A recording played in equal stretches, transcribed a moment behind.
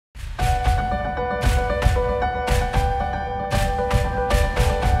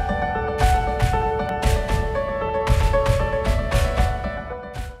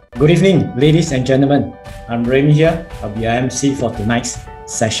Good evening, ladies and gentlemen. I'm Remy here. I'll be your MC for tonight's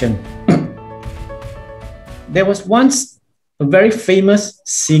session. There was once a very famous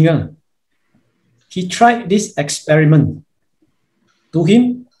singer. He tried this experiment. To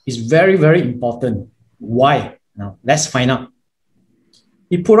him, it's very, very important. Why? Now, let's find out.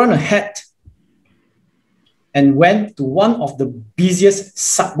 He put on a hat and went to one of the busiest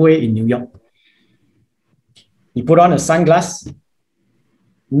subway in New York. He put on a sunglass.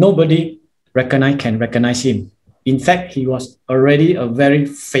 Nobody can recognize him. In fact, he was already a very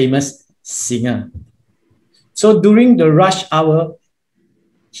famous singer. So during the rush hour,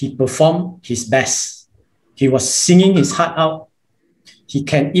 he performed his best. He was singing his heart out. He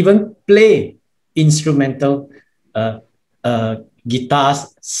can even play instrumental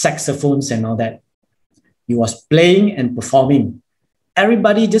guitars, saxophones, and all that. He was playing and performing.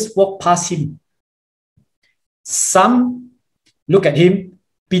 Everybody just walked past him. Some look at him,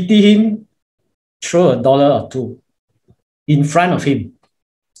 pity him, throw $1 or $2 in front of him.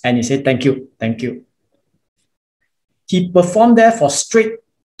 And he said, thank you, thank you. He performed there for straight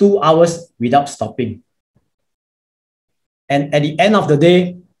 2 hours without stopping. And at the end of the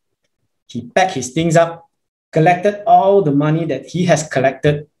day, he packed his things up, collected all the money that he has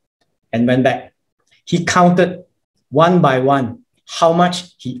collected, and went back. He counted one by one how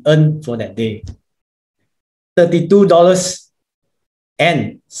much he earned for that day.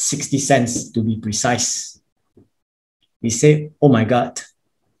 $32.60 to be precise. We say, oh my God,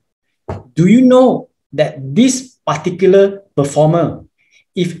 do you know that this particular performer,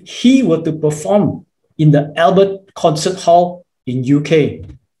 if he were to perform in the Albert Concert Hall in UK,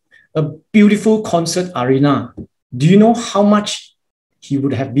 a beautiful concert arena, do you know how much he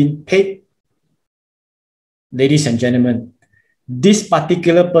would have been paid? Ladies and gentlemen, this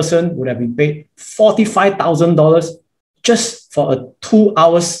particular person would have been paid $45,000 just for a 2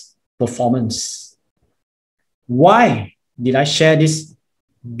 hours performance. Why did I share this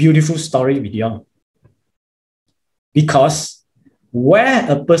beautiful story with you all? Because where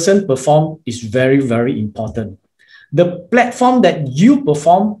a person performs is very, very important. The platform that you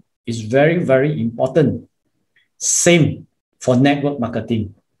perform is very, very important. Same for network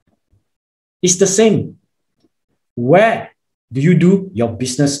marketing. It's the same. Where do you do your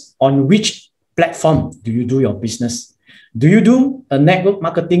business? On which platform do you do your business? Do you do a network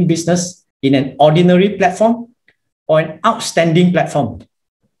marketing business in an ordinary platform or an outstanding platform?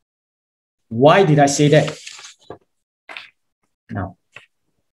 Why did I say that? Now,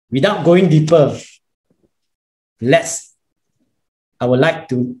 without going deeper, I would like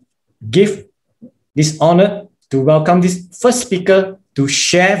to give this honor to welcome this first speaker to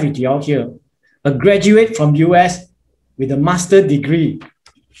share with you all here, a graduate from US with a master's degree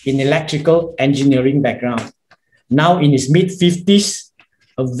in electrical engineering background. Now in his mid-50s,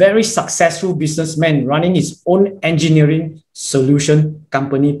 a very successful businessman running his own engineering solution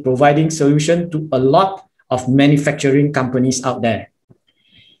company, providing solution to a lot of manufacturing companies out there.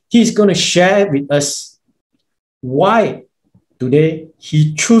 He's going to share with us why today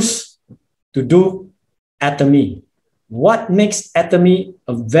he chose to do Atomy. What makes Atomy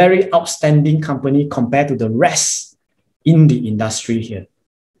a very outstanding company compared to the rest in the industry here?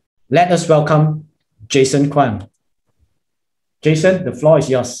 Let us welcome Jason Kwan. Jason, the floor is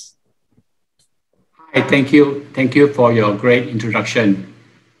yours. Hi, thank you. Thank you for your great introduction.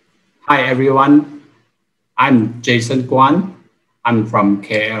 Hi, everyone. I'm Jason Kwan. I'm from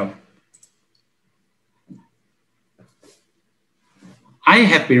KL. I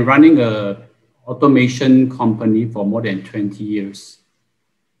have been running an automation company for more than 20 years.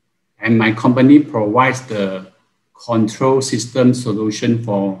 And my company provides the control system solution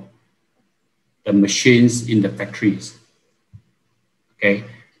for the machines in the factories. Okay,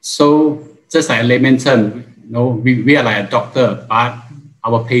 so just like a layman term, we are like a doctor, but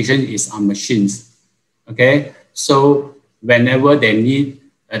our patient is on machines. Okay, so whenever they need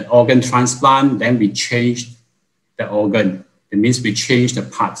an organ transplant, then we change the organ. It means we change the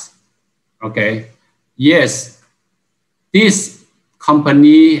parts. Okay, yes, this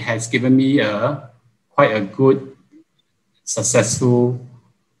company has given me quite a good, successful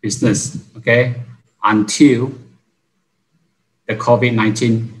business. Okay, until the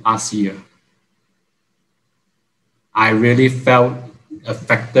COVID-19 last year. I really felt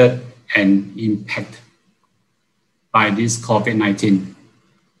affected and impacted by this COVID-19.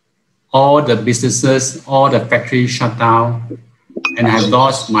 All the businesses, all the factories shut down, and I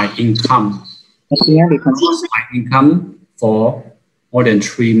lost my income. Lost my income for more than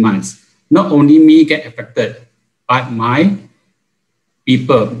 3 months. Not only me get affected, but my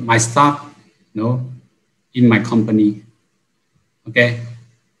people, my staff, in my company. Okay,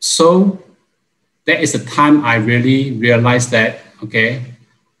 So that is the time I really realized that, okay,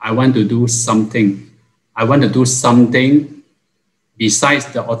 I want to do something. I want to do something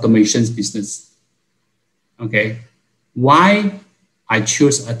besides the automations business. Okay. Why I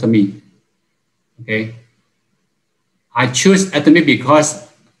choose Atomy? Okay. I choose Atomy because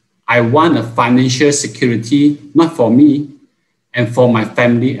I want a financial security, not for me, and for my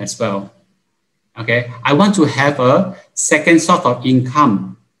family as well. Okay. I want to have a second source of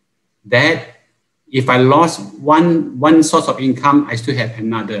income that if I lost one source of income, I still have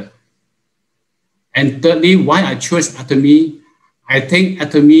another. And thirdly, why I chose Atomy, I think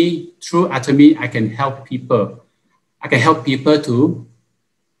through Atomy, I can help people. I can help people to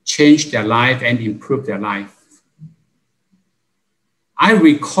change their life and improve their life. I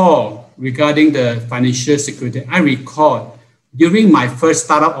recall regarding the financial security, I recall during my first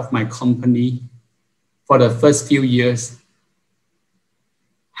startup of my company, for the first few years,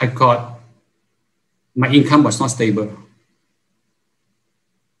 my income was not stable.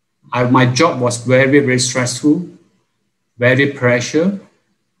 My job was very, very stressful, very pressure,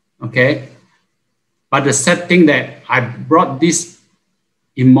 okay? But the sad thing that I brought this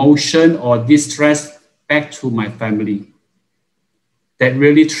emotion or this stress back to my family that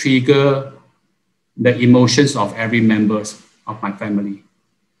really trigger the emotions of every member of my family.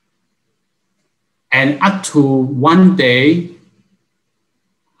 And up to one day,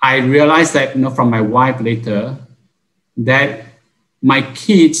 I realized that, from my wife later, that my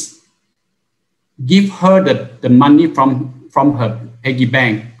kids give her the money from her piggy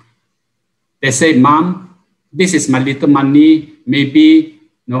bank. They say, "Mom, this is my little money. Maybe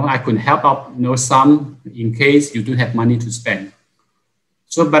I could help out some in case you don't have money to spend."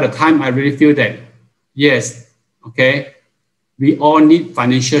 So by the time I really feel that, yes, okay, we all need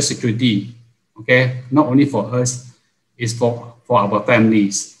financial security, okay, not only for us, it's for our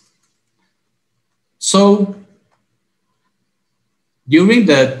families. So during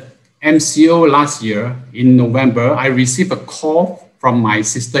the MCO last year in November, I received a call from my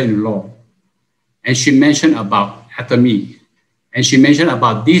sister-in-law, and she mentioned about Atomy, and she mentioned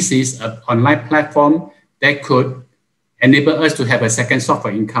about this is an online platform that could enable us to have a second source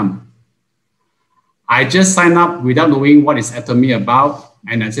of income. I just signed up without knowing what is Atomy about,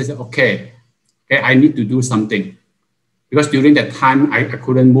 and I just said, okay, I need to do something, because during that time I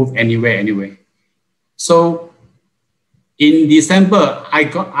couldn't move anywhere anyway. So in December,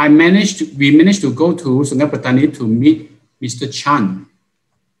 we managed to go to Sungai Petani to meet Mr. Chan.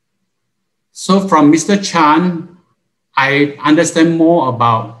 So from Mr. Chan, I understand more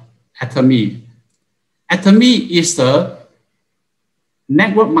about Atomy. Atomy is a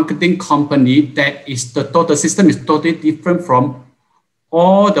network marketing company that is the total system is totally different from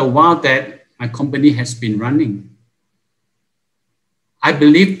all the while that my company has been running. I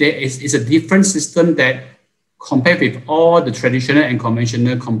believe there is a different system that compared with all the traditional and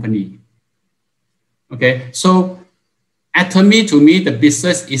conventional company. Okay, so Atomy, to me, the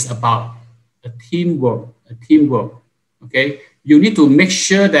business is about a teamwork. Okay, you need to make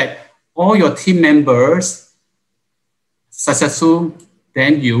sure that all your team members successful,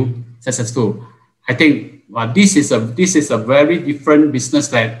 then you successful. I think this is a very different business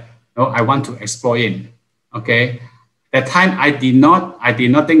that I want to explore in. Okay, that time I did not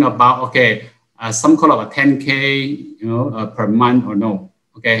think about some kind of a 10K per month or no.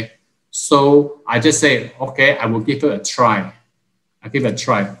 Okay, so I just say I will give it a try. I give it a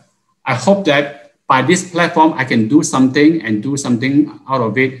try. I hope that by this platform I can do something out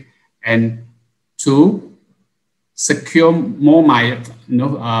of it, and to secure more my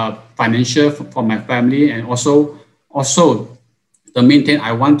financial for my family, and also the main thing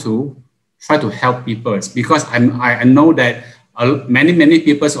I want to try to help people, because I know that many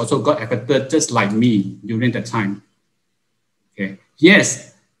people also got affected just like me during that time. Okay.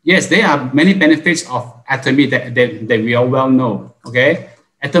 Yes, there are many benefits of Atomy that we all well know. Okay,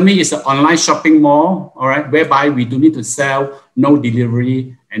 Atomy is an online shopping mall, all right, whereby we do need to sell, no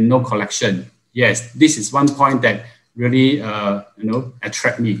delivery and no collection. Yes, this is one point that really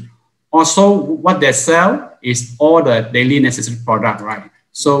attract me. Also, what they sell is all the daily necessary product, right?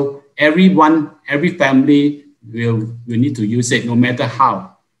 So every family will need to use it no matter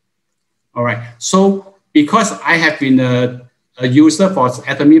how. All right. So because I have been a user for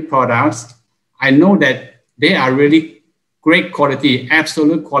Atomy products, I know that they are really great quality,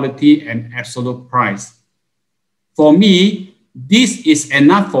 absolute quality and absolute price. For me, this is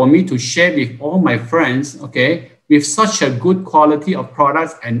enough for me to share with all my friends, okay, with such a good quality of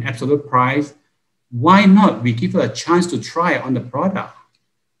products and absolute price. Why not we give it a chance to try on the product?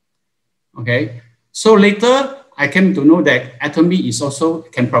 Okay, so later I came to know that Atomy is also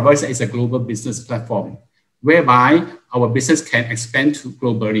can provide as a global business platform, whereby our business can expand to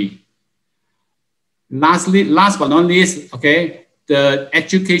globally. Lastly, last but not least, okay, the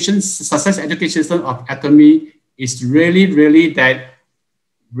success education system of Atomy is really that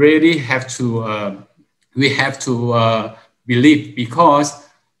really have to we have to believe, because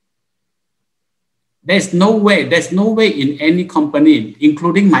there's no way in any company,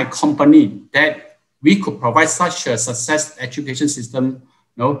 including my company, that we could provide such a success education system,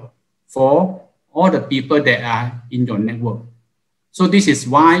 for all the people that are in your network. So this is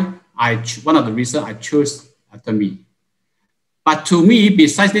why one of the reasons I chose Atomy. But to me,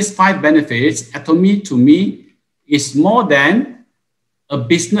 besides these 5 benefits, Atomy to me is more than a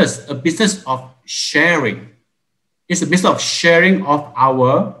business of sharing. It's a business of sharing of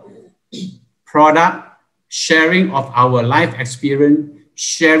our product, sharing of our life experience,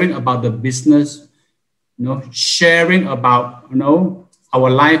 sharing about the business, sharing about our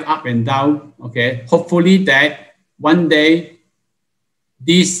life up and down. Okay, hopefully that one day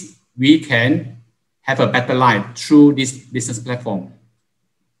we can have a better life through this business platform.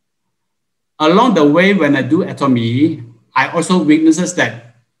 Along the way, when I do Atomy, I also witnesses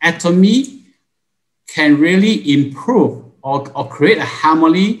that Atomy can really improve or create a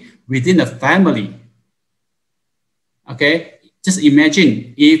harmony within the family. Okay, just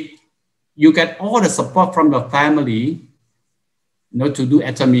imagine if you get all the support from your family, to do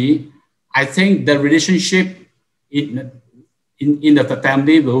Atomy. I think the relationship in the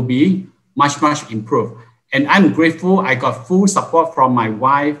family will be much improved. And I'm grateful I got full support from my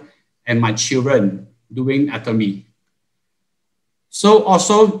wife and my children doing Atomy. So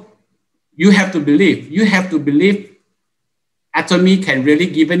also, you have to believe Atomy can really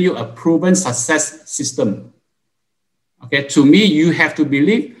give you a proven success system. Okay, to me, you have to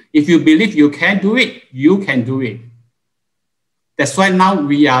believe. If you believe you can do it, you can do it. That's why now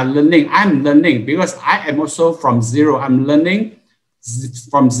we are learning. I'm learning because I am also from zero. I'm learning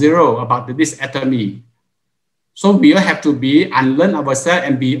from zero about this Atomy. So we all have to unlearn ourselves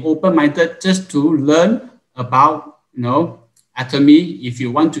and be open-minded just to learn about, Atomy if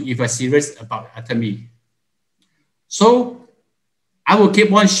you're serious about Atomy. So I will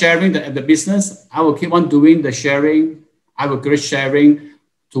keep on sharing the business. I will keep on doing the sharing. I will keep sharing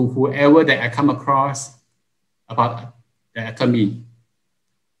to whoever that I come across about the Atomy.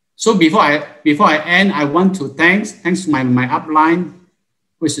 So before I end, I want to thanks my upline,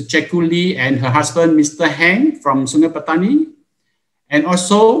 who is Cheku Lee and her husband, Mr. Heng from Sungai Petani, and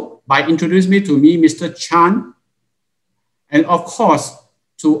also by introducing me to Mr. Chan, and of course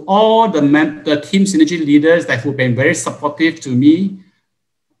to all the Team Synergy leaders that have been very supportive to me,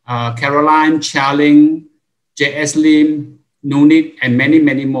 Caroline, Charling, J.S. Lim, Nunit, and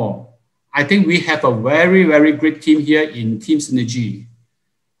many more. I think we have a very great team here in Team Synergy.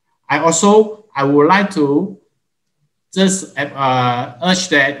 I would like to just urge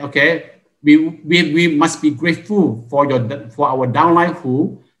that, okay, we must be grateful for our downline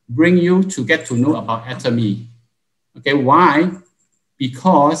who bring you to get to know about Atomy. Okay, why?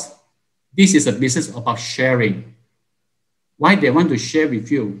 Because this is a business about sharing. Why they want to share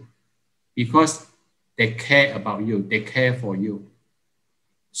with you? Because they care about you, they care for you.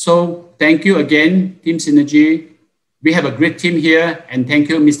 So thank you again, Team Synergy. We have a great team here, and thank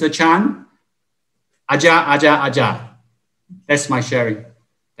you, Mr. Chan. Aja. That's my sharing.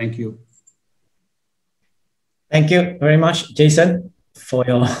 Thank you. Thank you very much, Jason, for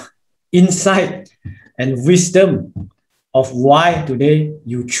your insight and wisdom of why today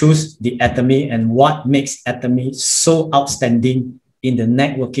you choose the Atomy and what makes Atomy so outstanding in the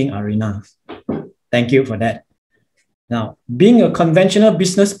networking arena. Thank you for that. Now, being a conventional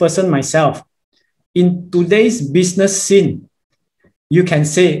business person myself, in today's business scene, you can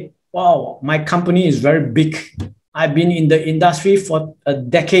say, wow, my company is very big. I've been in the industry for a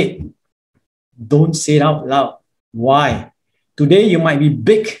decade. Don't say it out loud. Why? Today you might be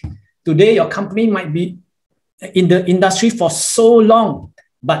big. Today your company might be in the industry for so long.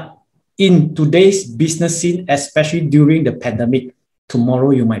 But in today's business scene, especially during the pandemic,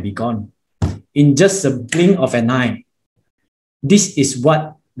 tomorrow you might be gone. In just a blink of an eye. This is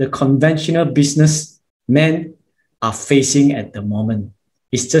what the conventional businessmen are facing at the moment.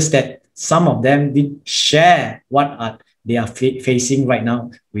 It's just that some of them didn't share what they are facing right now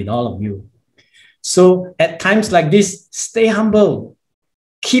with all of you. So at times like this, stay humble.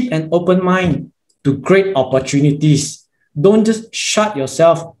 Keep an open mind to great opportunities. Don't just shut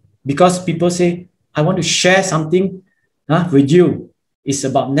yourself because people say, I want to share something with you. It's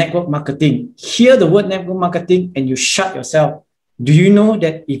about network marketing. Hear the word network marketing and you shut yourself. Do you know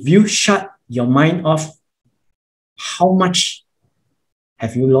that if you shut your mind off, how much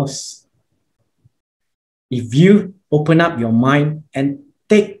have you lost? If you open up your mind and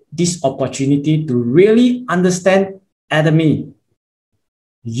take this opportunity to really understand Atomy,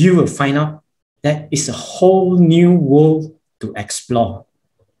 you will find out that it's a whole new world to explore.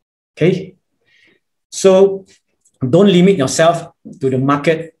 Okay? So don't limit yourself to the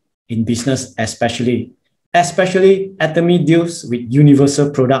market in business, especially Atomy deals with universal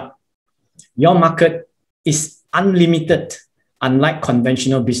product. Your market is unlimited, unlike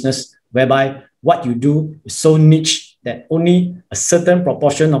conventional business, whereby what you do is so niche that only a certain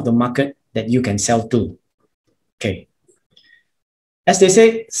proportion of the market that you can sell to. Okay. As they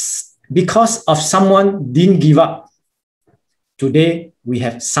say, because of someone didn't give up, today we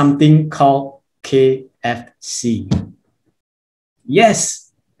have something called KFC.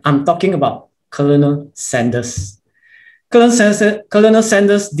 Yes, I'm talking about Colonel Sanders. Colonel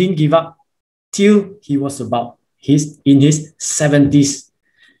Sanders didn't give up till he was about in his 70s.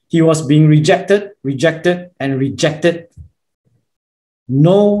 He was being rejected.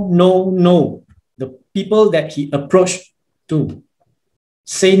 No. The people that he approached to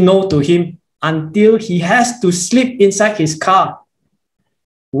say no to him until he has to sleep inside his car,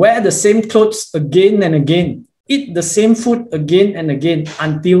 wear the same clothes again and again, eat the same food again and again,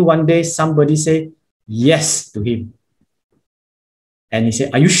 until one day somebody say yes to him. And he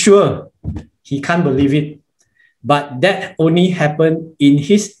said, "Are you sure?" He can't believe it. But that only happened in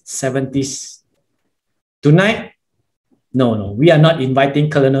his 70s. Tonight, no, we are not inviting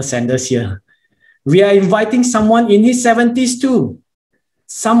Colonel Sanders here. We are inviting someone in his 70s too.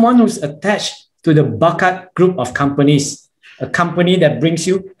 Someone who's attached to the Bakat group of companies, a company that brings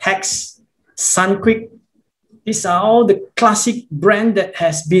you Hex, Sunquick. These are all the classic brand that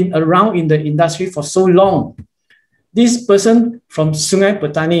has been around in the industry for so long. This person from Sungai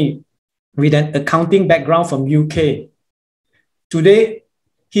Petani with an accounting background from UK. Today,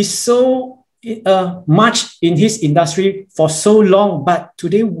 he's so much in his industry for so long, but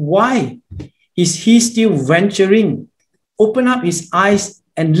today, why is he still venturing, open up his eyes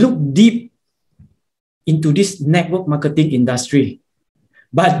and look deep into this network marketing industry?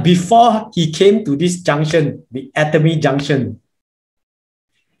 But before he came to this junction, the Atomy junction,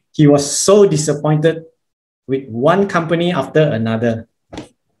 he was so disappointed with one company after another.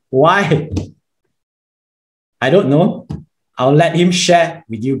 Why? I don't know. I'll let him share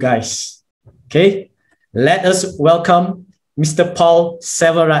with you guys. Okay? Let us welcome Mr. Paul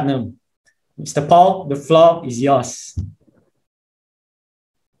Selvaratnam. Mr. Paul, the floor is yours.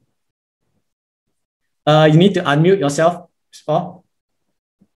 You need to unmute yourself, Paul.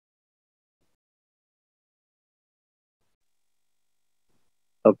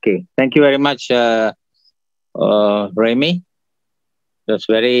 Okay. Thank you very much, Remy. That's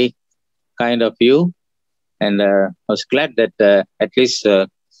very kind of you. And I was glad that at least it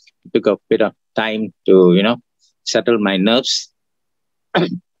took a bit of time to, settle my nerves.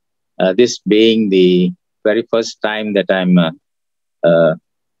 This being the very first time that I'm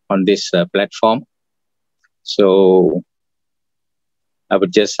on this platform. So I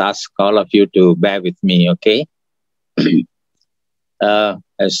would just ask all of you to bear with me, okay?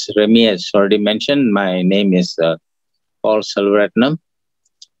 As Remy has already mentioned, my name is Paul Selvaratnam.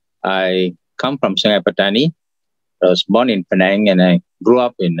 I come from Sungai Petani. I was born in Penang and I grew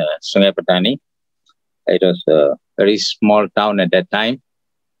up in Sungai Petani. It was a very small town at that time.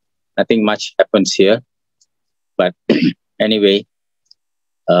 Nothing much happens here. But anyway,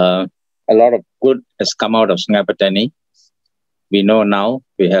 a lot of good has come out of Sungai Petani. We know now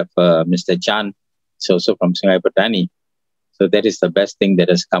we have Mr. Chan, so also from Sungai Petani. So that is the best thing that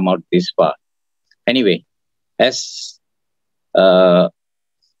has come out this far. Anyway, as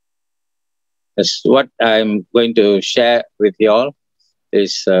what I'm going to share with you all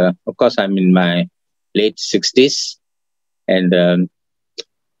is, of course, I'm in my late 60s. And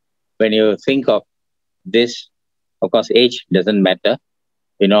when you think of this, of course, age doesn't matter.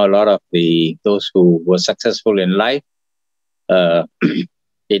 A lot of those who were successful in life,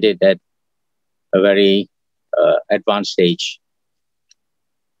 they did at a very advanced age.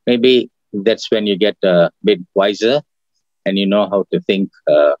 Maybe that's when you get a bit wiser and you know how to think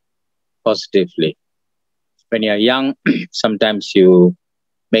positively. When you're young, sometimes you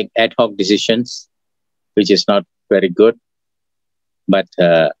make ad hoc decisions, which is not very good. But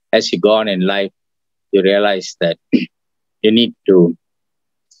as you go on in life, you realize that you need to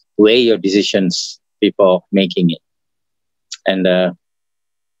weigh your decisions before making it. And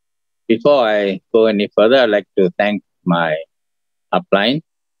before I go any further, I'd like to thank my upline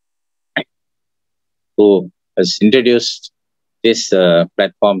who has introduced this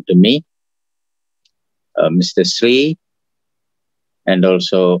platform to me. Mr. Sri, and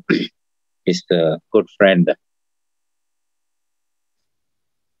also his good friend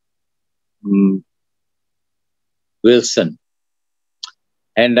Wilson.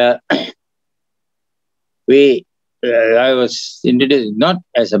 And I was introduced not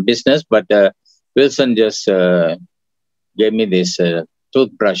as a business, but Wilson just gave me this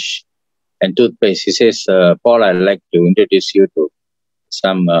toothbrush and toothpaste. He says, Paul, I'd like to introduce you to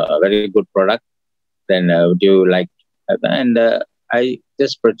some very good product. Then would you like? And I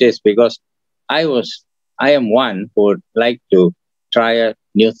just purchased because I am one who would like to try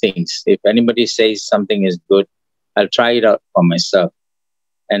new things. If anybody says something is good, I'll try it out for myself.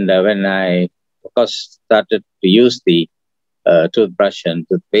 And when I, of course, started to use the toothbrush and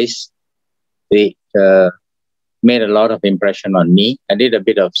toothpaste, they made a lot of impression on me. I did a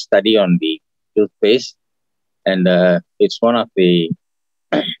bit of study on the toothpaste, and it's one of the,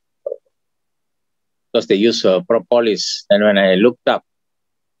 because they use propolis. And when I looked up,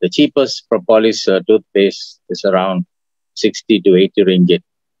 the cheapest propolis toothpaste is around 60 to 80 ringgit.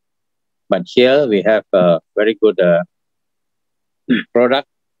 But here we have a very good product,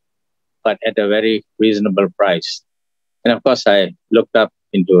 but at a very reasonable price. And of course, I looked up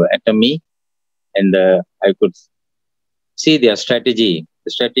into Atomy, and I could see their strategy.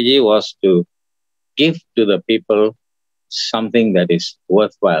 The strategy was to give to the people something that is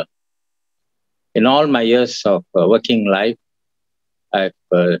worthwhile. In all my years of working life, I've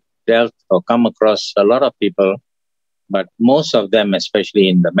dealt or come across a lot of people, but most of them, especially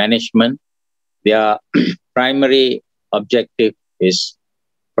in the management, their primary objective is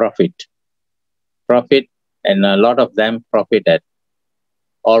profit. Profit, and a lot of them profit at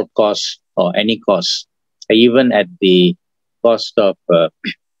all costs or any cost, even at the cost of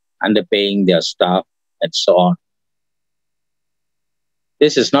underpaying their staff and so on.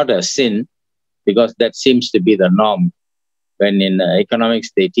 This is not a sin, because that seems to be the norm. When in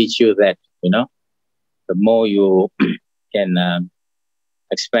economics, they teach you that, the more you can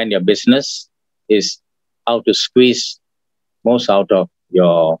expand your business is how to squeeze most out of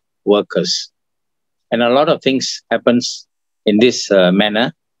your workers. And a lot of things happens in this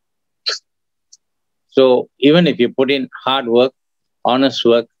manner. So even if you put in hard work, honest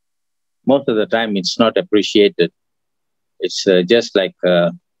work, most of the time it's not appreciated. It's just like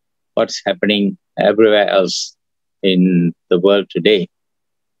what's happening everywhere else in the world today.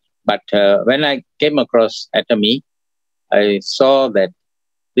 But when I came across Atomy, I saw that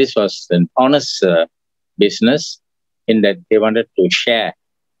this was an honest business, in that they wanted to share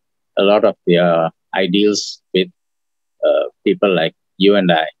a lot of their ideals with people like you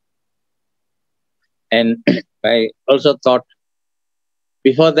and I. And I also thought,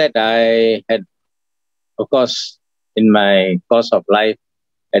 before that, I had, of course, in my course of life,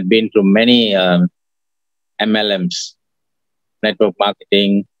 had been through many MLMs, network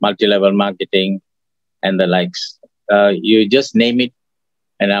marketing, multi-level marketing, and the likes. You just name it,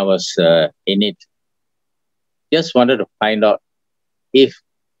 and I was in it. Just wanted to find out if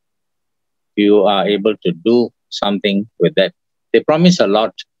you are able to do something with that. They promise a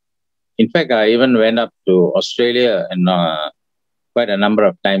lot. In fact, I even went up to Australia and quite a number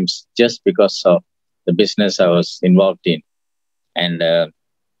of times just because of the business I was involved in. And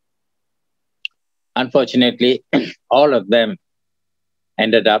unfortunately, all of them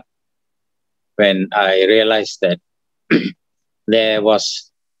ended up when I realized that there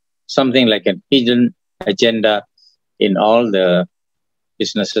was something like a hidden agenda in all the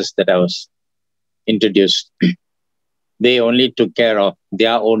businesses that I was introduced. They only took care of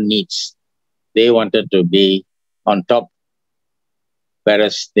their own needs. They wanted to be on top,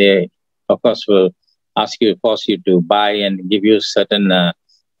 whereas they, of course, will force you to buy and give you certain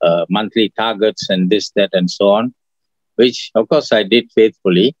monthly targets and this, that, and so on, which, of course, I did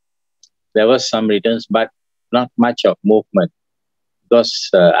faithfully. There was some returns, but not much of movement,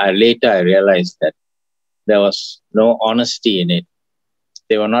 because later I realized that there was no honesty in it.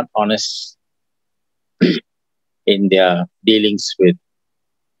 They were not honest in their dealings with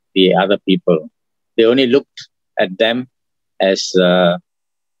the other people. They only looked at them as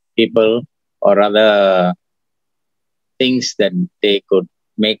people, or other things that they could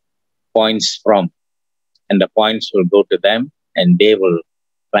make points from. And the points will go to them, and they will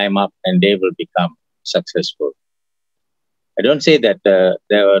climb up, and they will become successful. I don't say that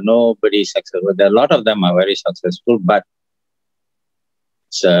there were nobody successful. There, a lot of them are very successful, but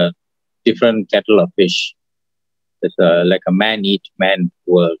it's a different kettle of fish. It's like a man-eat-man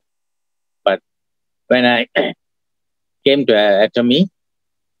world. But when I came to Atomy,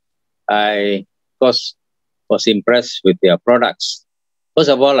 I, of course, was impressed with their products. First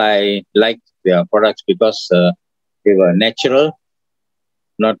of all, I like their products because they were natural,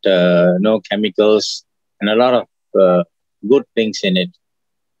 not no chemicals, and a lot of good things in it.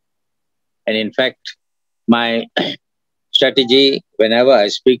 And in fact, my strategy whenever I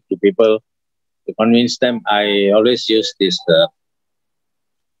speak to people to convince them, I always use this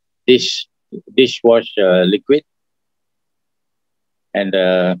dishwash liquid, and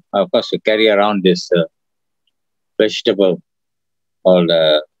of course to carry around this vegetable called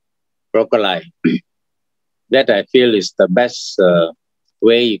broccoli. That I feel is the best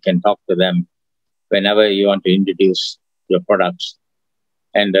way you can talk to them whenever you want to introduce your products.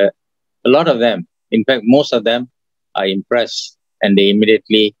 And a lot of them, in fact, most of them are impressed, and they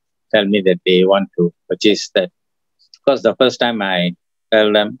immediately tell me that they want to purchase that. Because the first time I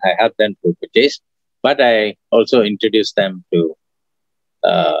tell them, I help them to purchase, but I also introduce them to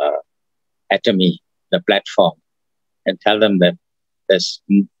Atomy, the platform, and tell them that there's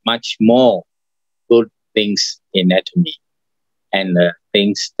much more good things in Atomy, and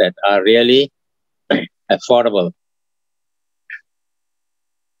things that are really affordable.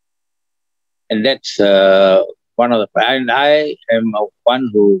 And that's one of the, and I am one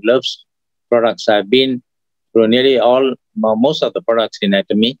who loves products. I've been through nearly most of the products in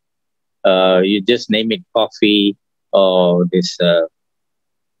Atomy. You just name it, coffee or this,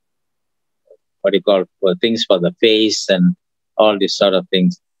 what do you call, things for the face and all these sort of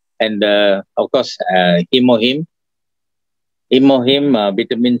things. And of course, Hemohim,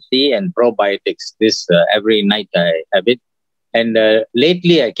 vitamin C and probiotics. This every night I have it. And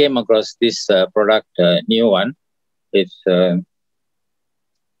lately I came across this product, new one. It's, I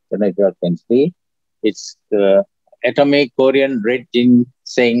can see, it's Atomy Korean Red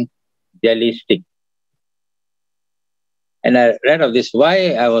Ginseng Jelly Stick. And I read of this.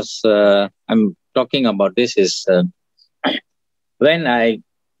 Why I'm talking about this is when I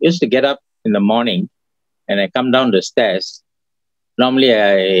used to get up in the morning and I come down the stairs, normally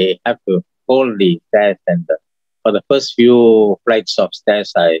I have to hold the stairs, and for the first few flights of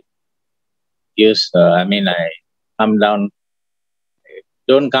stairs, I come down,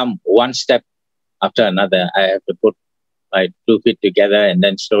 don't come one step after another. I have to put my 2 feet together and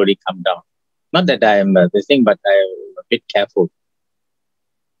then slowly come down. Not that I am this thing, but I'm a bit careful.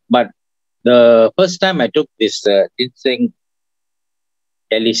 But the first time I took this ginseng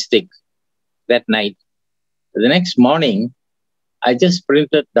jelly stick that night, the next morning, I just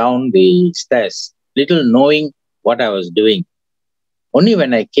sprinted down the stairs, little knowing what I was doing. Only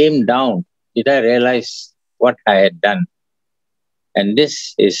when I came down did I realize what I had done. And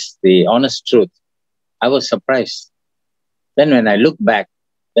this is the honest truth. I was surprised. Then when I looked back,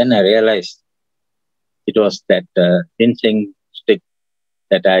 then I realized it was that ginseng stick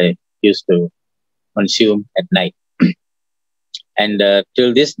that I used to consume at night. And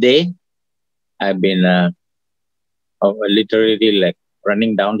till this day, I've been literally like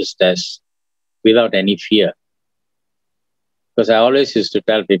running down the stairs without any fear. Because I always used to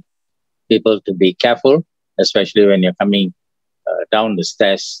tell people to be careful, especially when you're coming down the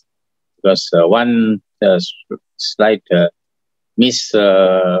stairs. Because one slight miss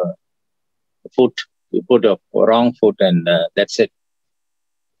foot, you put a wrong foot, and that's it.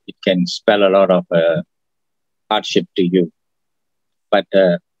 It can spell a lot of hardship to you. But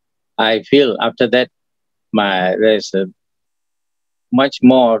I feel after that, there's a much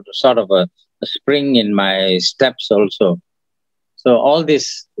more sort of a spring in my steps also. So all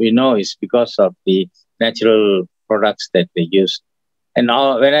this we know is because of the natural products that they use. And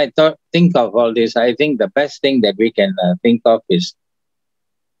when I think of all this, I think the best thing that we can think of is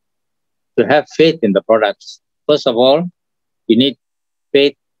to have faith in the products. First of all, you need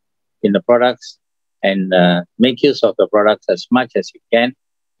faith in the products and make use of the products as much as you can.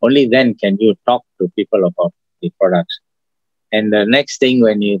 Only then can you talk to people about the products. And the next thing,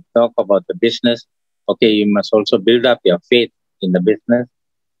 when you talk about the business, okay, you must also build up your faith in the business,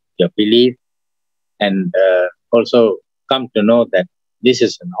 your belief, and also come to know that this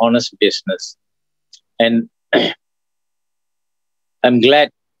is an honest business. And I'm glad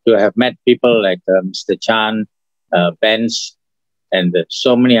to have met people like Mr. Chan, Benz, and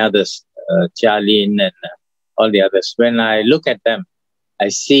so many others, Charlene, and all the others. When I look at them, I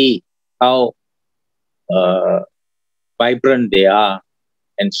see how vibrant they are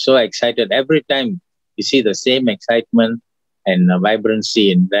and so excited. Every time you see the same excitement and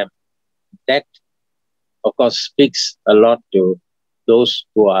vibrancy in them. That, of course, speaks a lot to those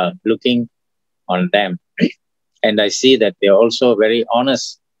who are looking on them. And I see that they're also very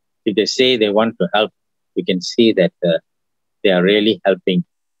honest. If they say they want to help, you can see that they are really helping.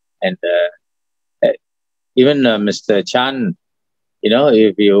 And even Mr. Chan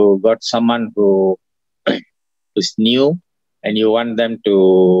if you got someone who is new and you want them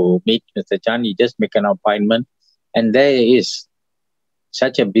to meet Mr. Chan, you just make an appointment. And there he is,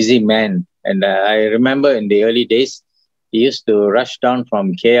 such a busy man. And I remember in the early days, he used to rush down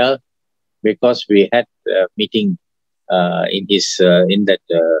from KL because we had a meeting in that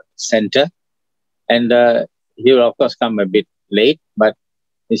center. And he will, of course, come a bit late, but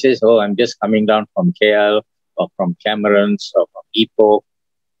he says, "Oh, I'm just coming down from KL or from Camerons or from Ipoh,"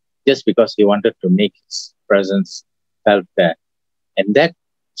 just because he wanted to make his presence felt there. And that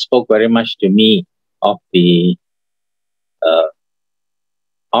spoke very much to me of the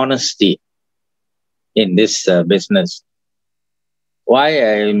honesty in this business. Why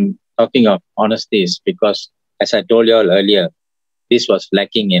I'm talking of honesty is because, as I told you all earlier, this was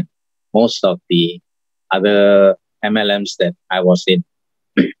lacking in most of the other MLMs that I was in.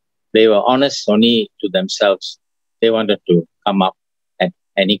 They were honest only to themselves. They wanted to come up at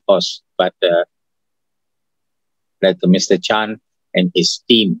any cost. But like Mr. Chan and his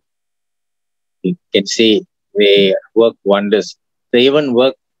team, you can see they work wonders. They even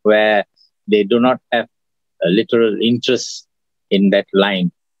work where they do not have a literal interest in that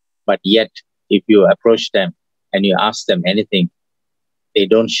line. But yet, if you approach them and you ask them anything, they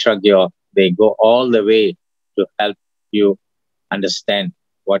don't shrug you off. They go all the way to help you understand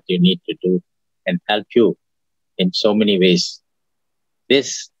what you need to do and help you in so many ways.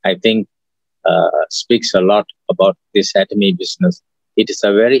 This, I think, speaks a lot about this Atomy business. It is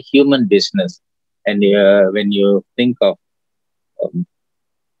a very human business. And when you think of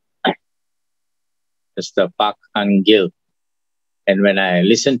Mr. Park Hang-gil, and when I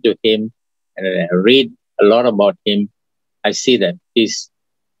listen to him and I read a lot about him, I see that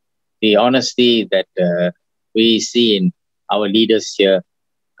the honesty that we see in our leaders here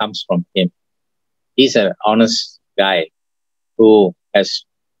comes from him. He's an honest guy who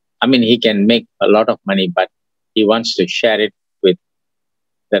he can make a lot of money, but he wants to share it with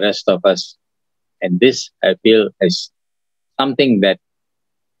the rest of us. And this, I feel, is something that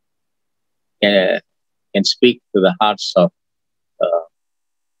can speak to the hearts of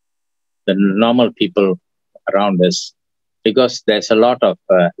the normal people around us, because there's a lot of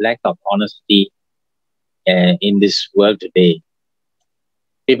lack of honesty in this world today.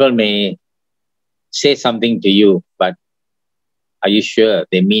 People may say something to you, but are you sure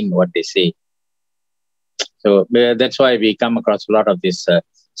they mean what they say? So that's why we come across a lot of these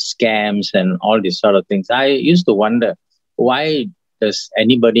scams and all these sort of things. I used to wonder, why does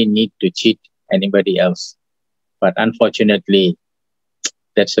anybody need to cheat anybody else? But unfortunately,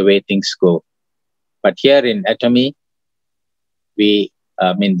 that's the way things go. But here in Atomy, the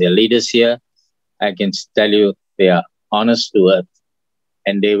leaders here, I can tell you, they are honest to earth,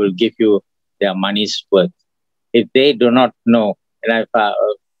 and they will give you their money's worth. If they do not know, and I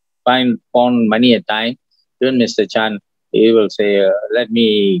found many a time, even Mr. Chan, he will say, let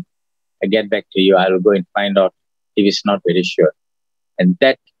me get back to you. I will go and find out if he's not very sure. And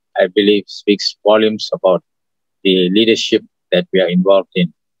that, I believe, speaks volumes about the leadership that we are involved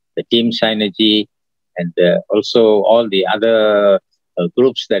in, the team synergy, and also all the other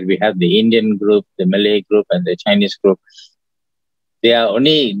groups that we have, the Indian group, the Malay group, and the Chinese group. They are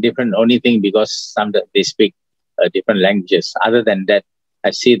only different, only thing because they speak different languages. Other than that,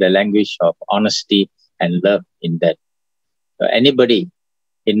 I see the language of honesty and love in that. Anybody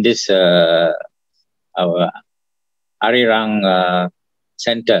in this our Arirang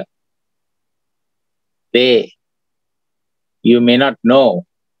center, you may not know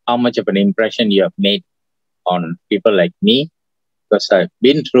how much of an impression you have made on people like me, because I've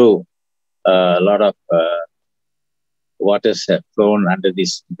been through a lot of waters have flown under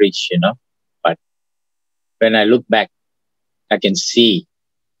this bridge, But when I look back, I can see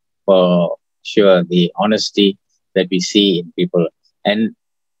for sure the honesty that we see in people. And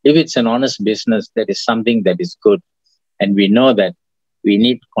if it's an honest business, that is something that is good. And we know that we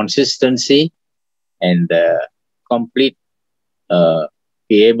need consistency and complete,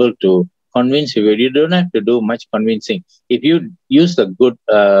 be able to convince you. You don't have to do much convincing. If you use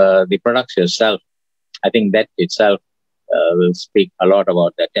the products yourself, I think that itself will speak a lot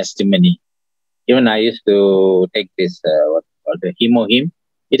about the testimony. Even I used to take this, the Hemo Him.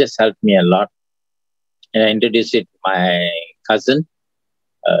 It has helped me a lot. And I introduced it to my cousin.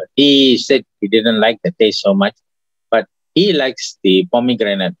 He said he didn't like the taste so much, but he likes the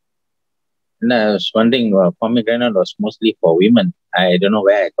pomegranate. And I was wondering, pomegranate was mostly for women. I don't know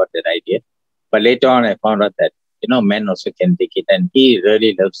where I got that idea. But later on, I found out that, men also can take it. And he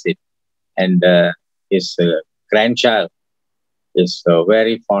really loves it. And his grandchild is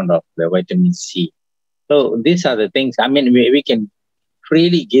very fond of the vitamin C. So these are the things. We can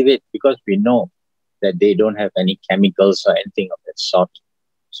freely give it because we know that they don't have any chemicals or anything of that sort.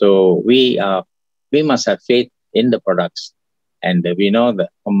 So we must have faith in the products, and we know the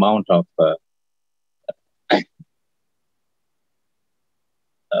amount of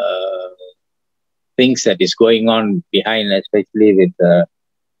things that is going on behind, especially with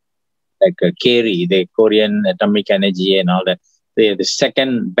like KERI, the Korean Atomic Energy and all that. They are the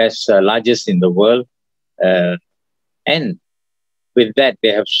second best, largest in the world. And with that, they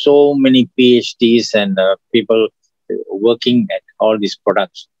have so many PhDs and people working at all these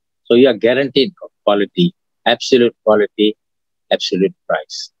products. So you are guaranteed quality, absolute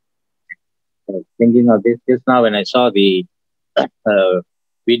price. Thinking of this just now, when I saw the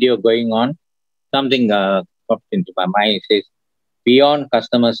video going on, something popped into my mind. It says, beyond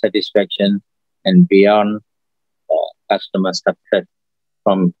customer satisfaction and beyond customer success.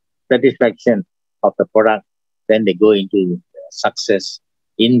 From satisfaction of the product, then they go into success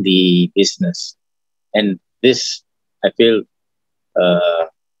in the business. And this, I feel,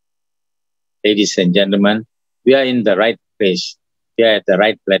 ladies and gentlemen, we are in the right place. We are at the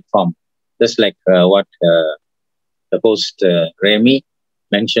right platform. Just like what the host Remy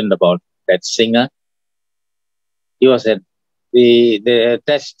mentioned about that singer. He was at the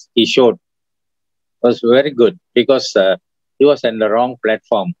test he showed was very good because he was on the wrong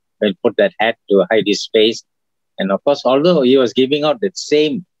platform when put that hat to hide his face. And of course, although he was giving out the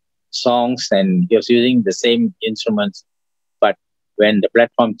same songs and he was using the same instruments, but when the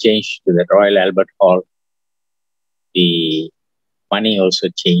platform changed to the Royal Albert Hall, the money also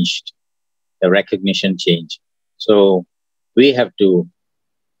changed, the recognition changed. So we have to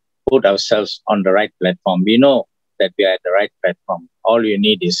put ourselves on the right platform. We know that we are at the right platform. All you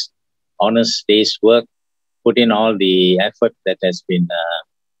need is honest day's work, put in all the effort that has been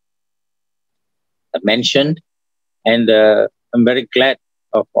mentioned. And I'm very glad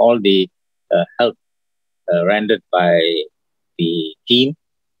of all the help rendered by the team,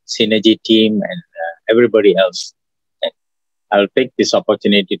 Synergy team, and everybody else. And I'll take this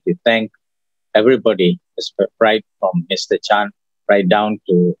opportunity to thank everybody, right from Mr. Chan, right down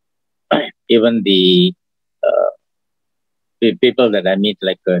to even the people that I meet,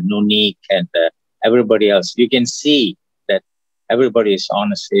 like Nunik and everybody else. You can see that everybody is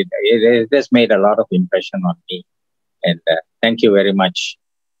honest. It has made a lot of impression on me. And thank you very much.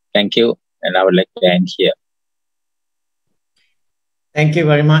 Thank you. And I would like to end here. Thank you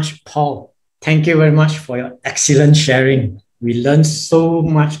very much, Paul. Thank you very much for your excellent sharing. We learned so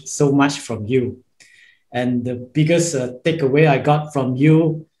much from you. And the biggest takeaway I got from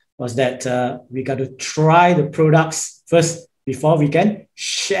you was that we got to try the products first before we can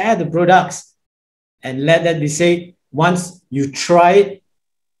share the products. And let that be said, once you try it,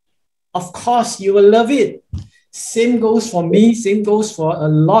 of course, you will love it. Same goes for me, same goes for a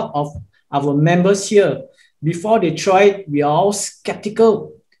lot of our members here. Before they try it, we are all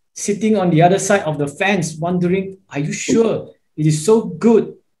skeptical, sitting on the other side of the fence, wondering, are you sure? It is so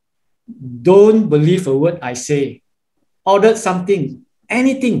good. Don't believe a word I say. Order something,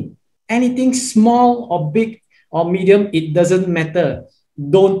 anything small or big or medium, it doesn't matter.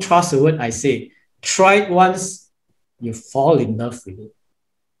 Don't trust a word I say. Try it once, you fall in love with it.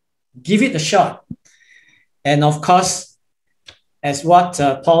 Give it a shot. And of course, as what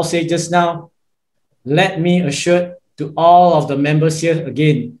Paul said just now, let me assure to all of the members here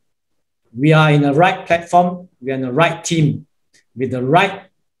again, we are in the right platform, we are in the right team, with the right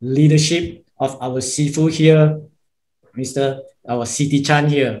leadership of our Sifu here, our Siti Chan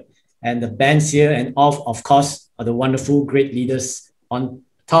here, and the bands here, and all, of course, are the wonderful, great leaders on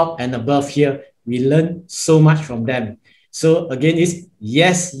top and above here. We learn so much from them. So again, it's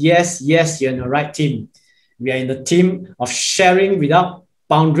yes, you're in the right team. We are in the team of sharing without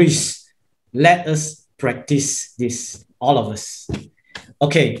boundaries. Let us practice this, all of us.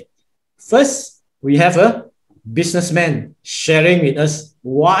 Okay, first, we have a businessman sharing with us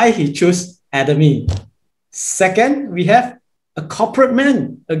why he chose Atomy. Second, we have a corporate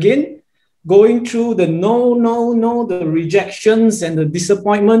man, again, going through the the rejections and the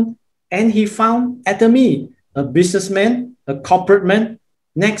disappointment, and he found Atomy, a businessman, a corporate man.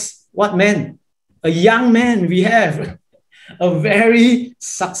 Next, what man? A young man. We have a very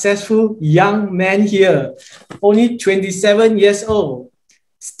successful young man here, only 27 years old.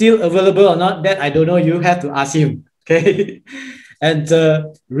 Still available or not, that I don't know. You have to ask him. Okay. And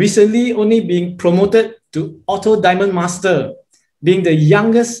recently only being promoted to Auto Diamond Master, being the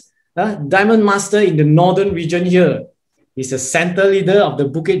youngest Diamond Master in the northern region here. He's a center leader of the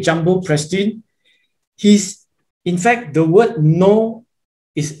Bukit Jambu Prestige. He's, in fact, the word no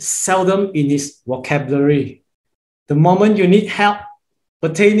is seldom in his vocabulary. The moment you need help,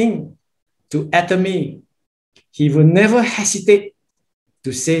 pertaining to Atomy, he will never hesitate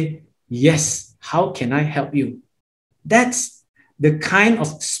to say, yes, how can I help you? That's the kind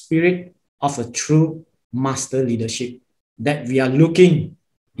of spirit of a true master leadership that we are looking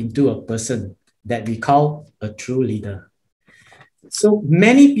into a person that we call a true leader. So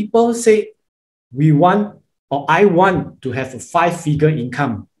many people say, we want, or I want to have a 5-figure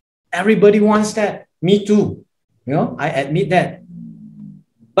income. Everybody wants that. Me too. You know, I admit that.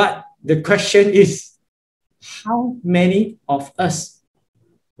 But the question is, how many of us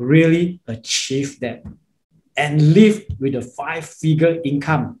really achieve that and live with a 5-figure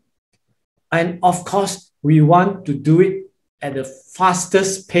income? And of course, we want to do it at the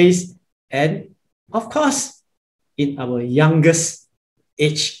fastest pace and, of course, in our youngest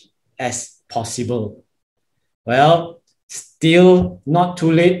age as possible. Well, still not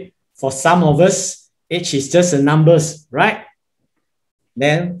too late for some of us. Age is just a numbers, right?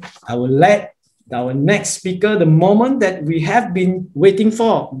 Then I will let our next speaker, the moment that we have been waiting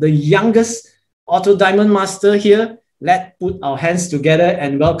for, the youngest Auto Diamond Master here. Let's put our hands together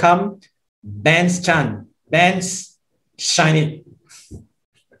and welcome Benz Chan. Benz, shine it.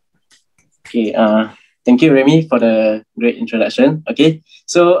 Okay, thank you, Remy, for the great introduction. Okay,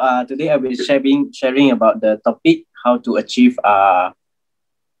 so today I will be sharing about the topic, how to achieve.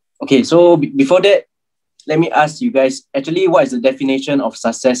 Okay, so before that, let me ask you guys, actually, what is the definition of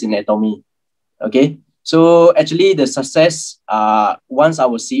success in Atomy? Okay, so actually the success, once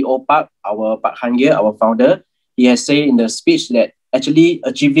our CEO Park Han-Ye, our founder, he has said in the speech that actually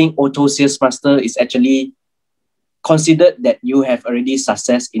achieving Auto Sales Master is actually considered that you have already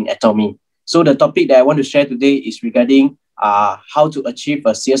success in Atomy. So the topic that I want to share today is regarding how to achieve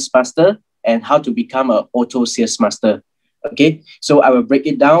a Sales Master and how to become an Auto Sales Master. Okay, so I will break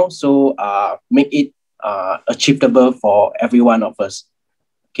it down so make it achievable for every one of us.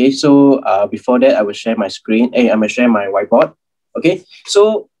 Okay, so before that, I will share my screen. I will share my whiteboard. Okay,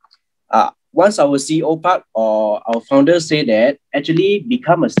 so once our CEO Park or our founder say that actually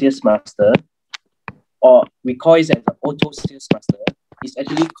become a sales master, or we call it as an auto sales master, is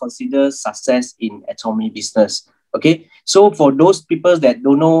actually considered success in Atomy business. Okay, so for those people that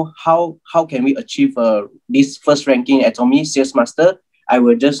don't know how can we achieve this first ranking Atomy sales master, I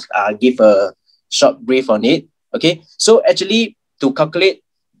will just give a short brief on it. Okay, so actually to calculate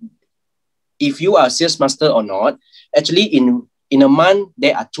if you are a sales master or not, actually in a month,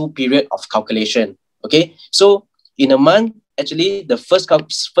 there are 2 periods of calculation. Okay, so in a month, actually the first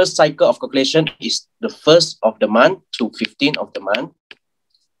cycle of calculation is the 1st of the month to 15th of the month.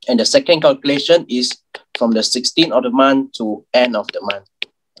 And the second calculation is from the 16th of the month to end of the month.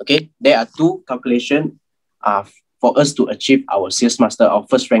 Okay, there are 2 calculations for us to achieve our sales master, our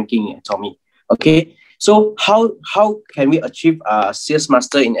first ranking in Atomy. Okay, so how can we achieve a sales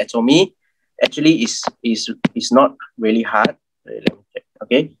master in Atomy? Actually, is not really hard. Let me check.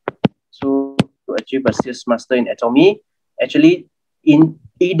 Okay, so to achieve a sales master in Atomy, actually in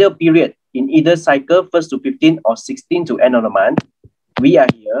either period, in either cycle, 1st to 15th or 16th to end of the month, we are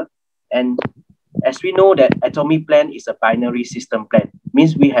here. And as we know that Atomy plan is a binary system plan,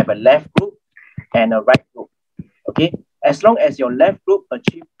 means we have a left group and a right group. Okay, as long as your left group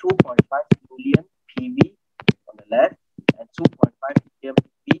achieve 2.5 million PV on the left and 2.5 million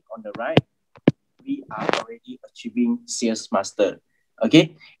PV on the right, we are already achieving sales master.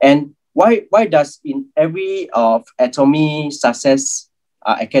 Okay, and why does in every of Atomy Success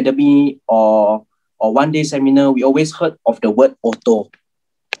Academy or one-day seminar we always heard of the word auto?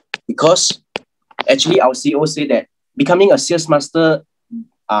 Because actually our CEO said that becoming a sales master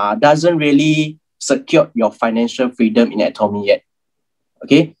doesn't really secure your financial freedom in Atomy yet.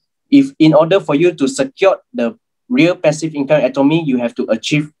 Okay, if in order for you to secure the real passive income Atomy, you have to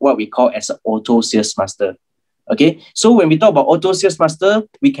achieve what we call as an auto sales master. Okay, so when we talk about auto sales master,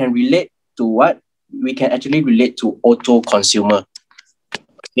 we can relate to what? We can actually relate to auto consumer.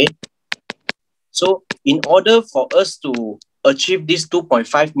 Okay, so in order for us to achieve this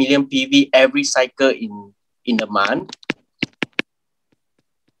 2.5 million PV every cycle in the month,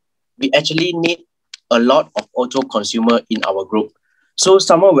 we actually need a lot of auto consumer in our group. So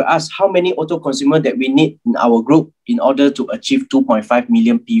someone will ask how many auto consumer that we need in our group in order to achieve 2.5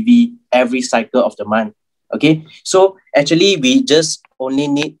 million PV every cycle of the month. Okay, so actually we just only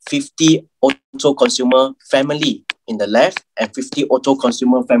need 50 auto consumer family in the left and 50 auto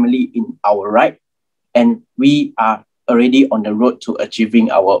consumer family in our right. And we are already on the road to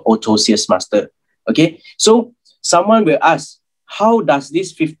achieving our auto sales master. Okay, so someone will ask, how does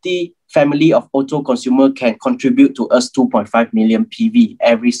this 50 family of auto consumer can contribute to us 2.5 million PV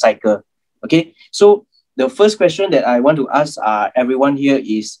every cycle? Okay, so the first question that I want to ask everyone here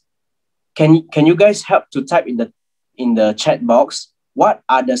is, can you guys help to type in the chat box, what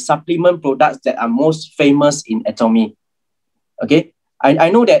are the supplement products that are most famous in Atomy? Okay,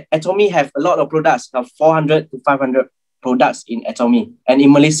 I know that Atomy have a lot of products, have 400 to 500 products in Atomy. And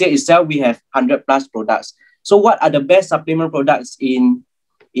in Malaysia itself, we have 100 plus products. So what are the best supplement products in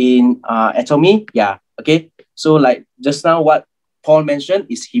Atomy? Yeah, okay. So like just now what Paul mentioned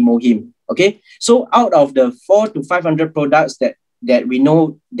is Hemohim. Okay, so out of the 400 to 500 products that we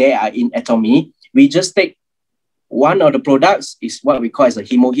know they are in Atomy, we just take one of the products is what we call as a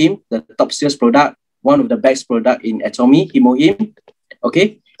Hemohim, the top sales product, one of the best product in Atomy, Hemohim.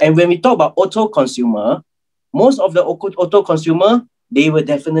 Okay, and when we talk about auto consumer, most of the auto consumer, they will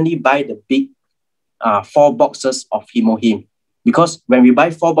definitely buy the big 4 boxes of Hemohim, because when we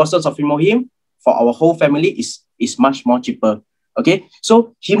buy 4 boxes of Hemohim for our whole family is much more cheaper. Okay,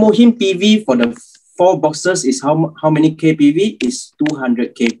 so Hemohim PV for the 4 boxes is how many kPV? Is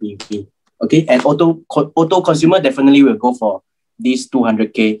 200 kPV. Okay, and auto consumer definitely will go for this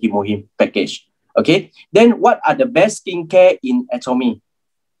 200k Hemohim package. Okay, then what are the best skincare in Atomy?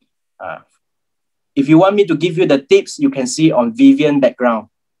 If you want me to give you the tips, you can see on Vivian background.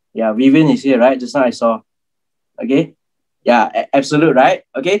 Yeah, Vivian is here, right? Just now I saw. Okay, yeah, absolute, right?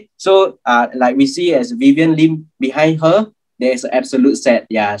 Okay, so like we see as Vivian Lim behind her, there's an absolute set.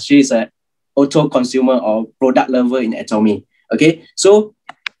 Yeah, she's a auto consumer or product lover in Atomy. Okay, so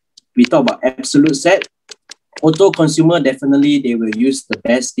we talk about absolute set. Auto consumer, definitely they will use the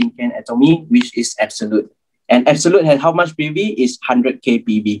best skincare in Atomy, which is absolute. And absolute has how much PV? Is 100k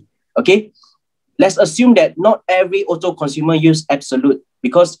PV. Okay, let's assume that not every auto consumer use absolute,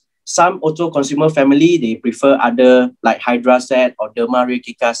 because some auto consumer family, they prefer other like Hydra set or Derma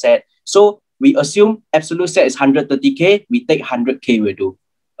Kika set. So we assume absolute set is 130k, we take 100k will do.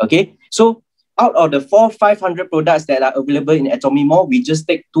 Okay, so out of the 400-500 products that are available in Atomy Mall, we just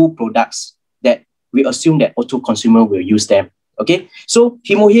take 2 products that we assume that auto consumer will use them. Okay, so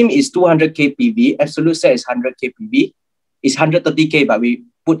Hemohim is 200k PV, absolute set is 100k PV, it's 130k, but we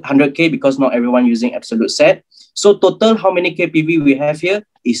put 100k because not everyone using absolute set. So total, how many kPV we have here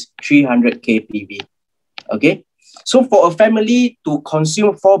is 300k PV. Okay, so for a family to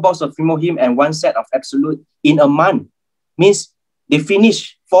consume 4 boxes of Hemohim and 1 set of absolute in a month, means they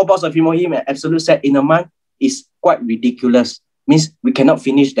finish 4 boxes of Hemohim and absolute set in a month is quite ridiculous. Means we cannot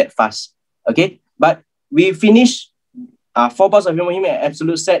finish that fast. Okay, but we finish 4 boxes of Hemohim and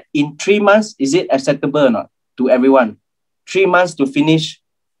absolute set in 3 months. Is it acceptable or not to everyone? 3 months to finish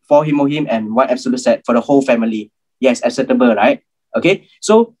 4 Hemohim and 1 absolute set for the whole family. Yes, acceptable, right? Okay,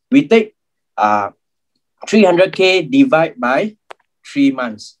 so we take 300k divide by 3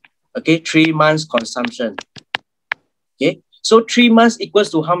 months. Okay, 3 months consumption. Okay, so 3 months equals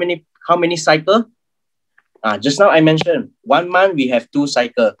to how many cycle? Just now I mentioned 1 month we have 2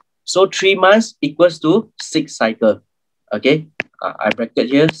 cycle. So 3 months equals to 6 cycle. Okay, I bracket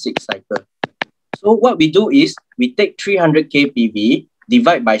here 6 cycle. So what we do is we take 300k PV,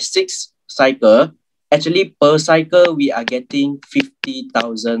 divide by 6 cycle. Actually, per cycle, we are getting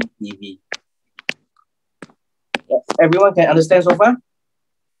 50,000 PV. Everyone can understand so far?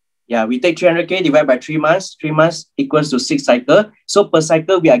 Yeah, we take 300k, divide by 3 months. 3 months equals to 6 cycle. So per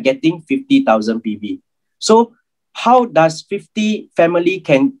cycle, we are getting 50,000 PV. So how does 50 family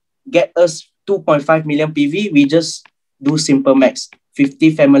can get us 2.5 million PV? We just do simple maths.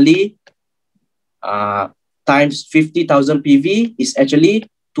 50 family times 50,000 PV is actually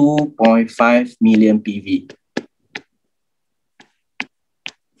 2.5 million PV.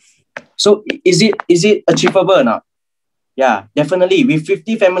 So is it achievable or not? Yeah, definitely. With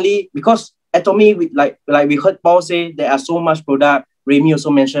 50 family, because Atomy, like we heard Paul say, there are so much product. Remy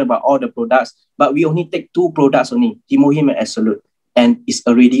also mentioned about all the products, but we only take 2 products only, Hemohim and Absolute, and it's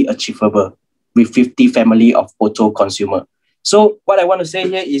already achievable with 50 family of auto consumer. So what I want to say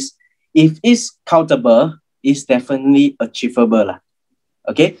here is, if it's countable, it's definitely achievable.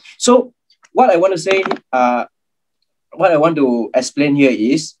 Okay, so what I want to say, what I want to explain here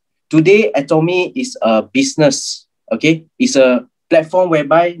is, today Atomy is a business. Okay, it's a platform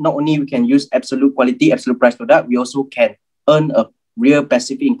whereby not only we can use absolute quality, absolute price product, we also can earn a real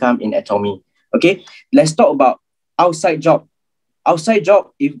passive income in Atomy. Okay, let's talk about outside job. Outside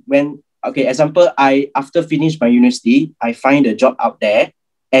job, example, I after finish my university, I find a job out there,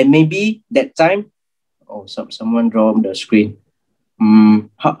 and maybe that time, someone draw on the screen.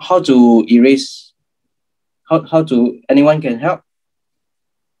 How to erase? How to, anyone can help?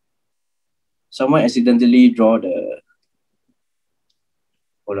 Someone accidentally draw the,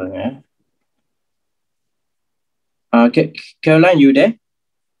 hold on, Caroline, you there?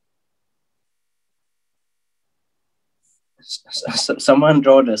 someone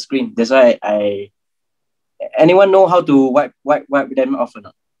draw the screen. That's why anyone know how to wipe them off or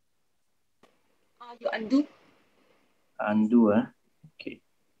not? You undo. Undo, okay.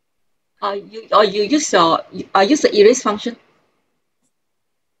 You use the erase function.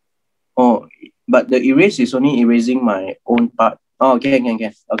 Oh, but the erase is only erasing my own part. Oh, okay.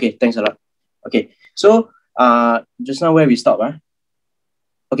 Okay, thanks a lot. Okay, so just now where we stop,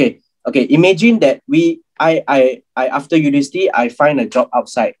 Okay. Imagine that I after university I find a job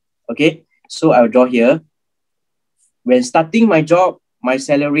outside. Okay, so I'll draw here. When starting my job, my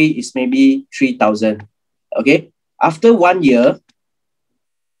salary is maybe 3,000. Okay, after 1 year,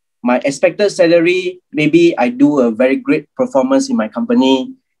 my expected salary, maybe I do a very great performance in my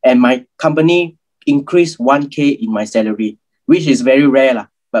company, and my company increase 1K in my salary, which is very rare lah.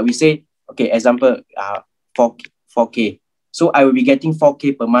 But we say, okay, example, 4K. So I will be getting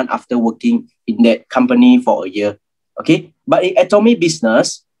 4K per month after working in that company for a year. Okay, but in Atomy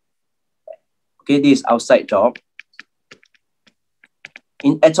business, okay, this is outside job.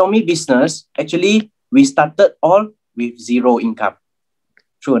 In Atomy business, actually, we started all with zero income.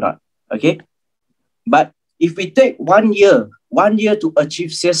 True or not? Okay. But if we take 1 year to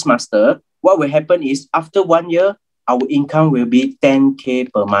achieve sales master, what will happen is after 1 year, our income will be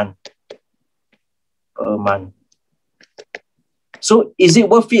 10K per month. So is it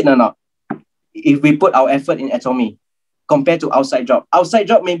worth it or not? If we put our effort in Atomy compared to outside job. Outside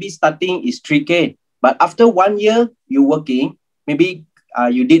job maybe starting is 3K, but after 1 year you working, maybe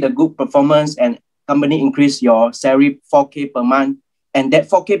you did a good performance and company increase your salary 4K per month. And that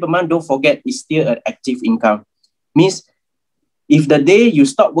 4K per month, don't forget, is still an active income. Means if the day you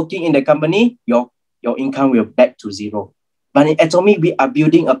stop working in the company, your income will back to zero. But in Atomy, we are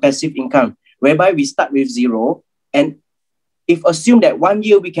building a passive income whereby we start with zero. And if assume that 1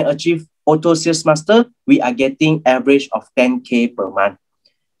 year we can achieve auto sales master, we are getting average of 10K per month.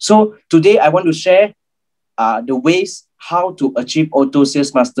 So today I want to share the ways how to achieve auto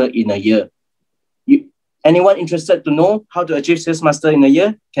sales master in a year. Anyone interested to know how to achieve sales master in a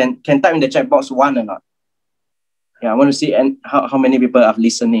year? Can type in the chat box 1 or not? Yeah, I want to see how many people are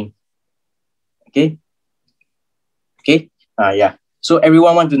listening. Okay. Yeah. So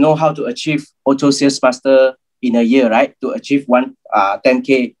everyone want to know how to achieve auto sales master in a year, right? To achieve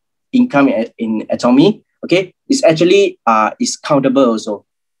 10K income in Atomy. Okay. It's actually is countable also.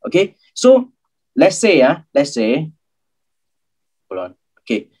 Okay. So let's say, hold on.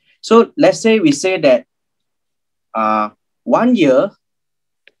 Okay. So let's say we say that 1 year,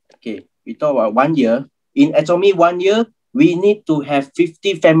 okay, we talk about 1 year. In Atomy, 1 year, we need to have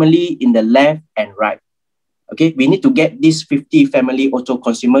 50 family in the left and right. Okay, we need to get this 50 family auto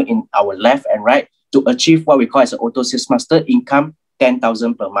consumer in our left and right to achieve what we call as an auto sales master income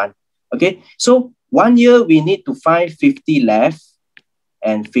 10,000 per month. Okay, so 1 year, we need to find 50 left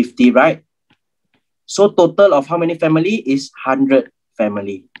and 50 right. So total of how many family is 100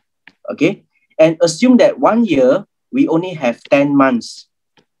 family. Okay. And assume that 1 year, we only have 10 months.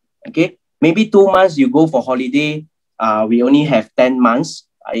 Okay. Maybe 2 months you go for holiday. We only have 10 months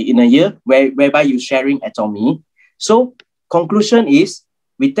in a year whereby you're sharing Atomy. So conclusion is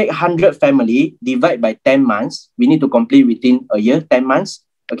we take 100 family, divide by 10 months. We need to complete within a year, 10 months.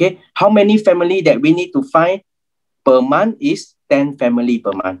 Okay. How many family that we need to find per month is 10 family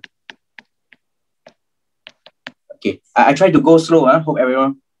per month. Okay. I try to go slow. Hope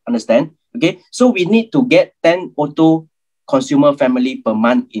everyone understand. Okay, so we need to get 10 auto consumer family per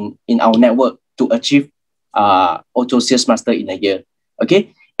month in our network to achieve auto sales master in a year.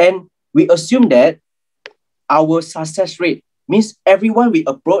 Okay, and we assume that our success rate means everyone we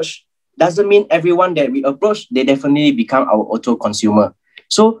approach doesn't mean everyone that we approach, they definitely become our auto consumer.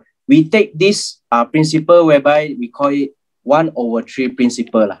 So we take this principle whereby we call it 1/3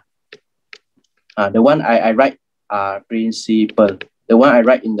 principle. The one I write principle. The one I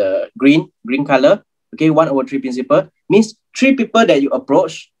write in the green color, okay, 1/3 principle means 3 people that you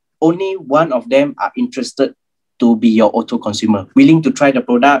approach, only 1 of them are interested to be your auto consumer, willing to try the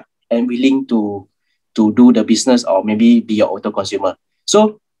product and willing to do the business or maybe be your auto consumer.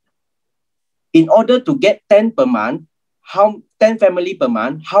 So in order to get 10 per month, 10 family per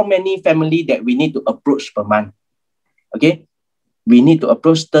month, how many family that we need to approach per month? Okay, we need to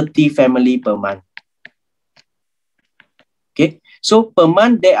approach 30 family per month. Okay, so per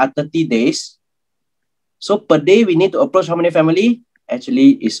month there are 30 days. So per day we need to approach how many family?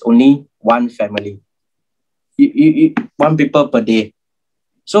 Actually, it's only 1 family. 1 people per day.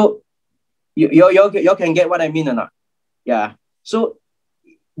 So you can get what I mean or not? Yeah. So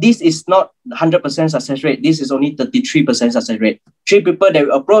this is not 100% success rate. This is only 33% success rate. 3 people that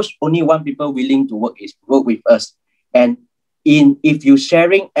we approach, only 1 people willing to work with us. And if you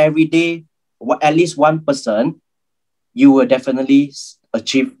sharing every day, at least 1%, you will definitely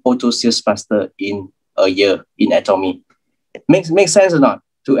achieve auto sales master in a year in Atomy. Makes sense or not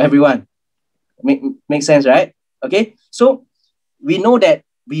to everyone? Make sense, right? Okay, so we know that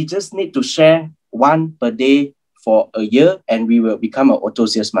we just need to share 1 per day for a year and we will become an auto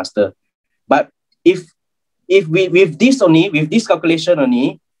sales master. But if we with this calculation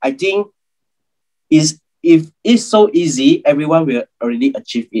only, I think if it's so easy, everyone will already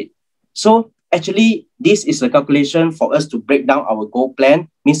achieve it. So actually, this is a calculation for us to break down our goal plan,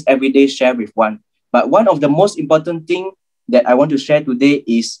 means every day share with 1. But one of the most important thing that I want to share today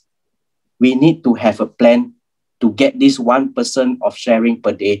is we need to have a plan to get this 1% of sharing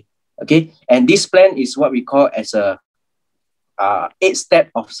per day. Okay, and this plan is what we call as a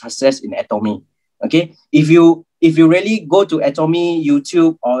 8-step of success in Atomy. Okay, if you really go to Atomy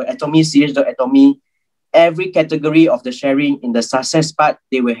YouTube or atomych.atomy, every category of the sharing in the success part,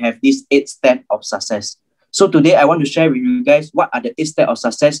 they will have this 8-step of success. So today I want to share with you guys what are the 8 steps of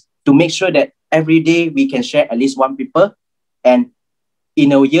success to make sure that every day we can share at least 1 people, and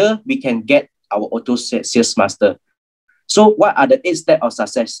in a year we can get our auto sales master. So what are the 8 steps of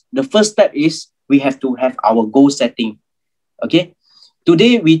success? The first step is we have to have our goal setting. Okay,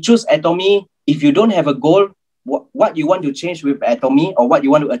 today we choose Atomy. If you don't have a goal, what you want to change with Atomy or what you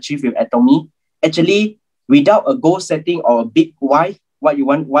want to achieve with Atomy, actually without a goal setting or a big why you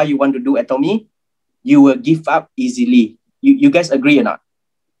want to do Atomy, you will give up easily. You guys agree or not?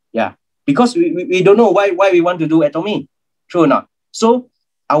 Yeah, because we don't know why we want to do Atomy. True or not? So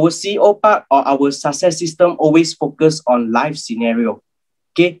our CEO part or our success system always focus on life scenario.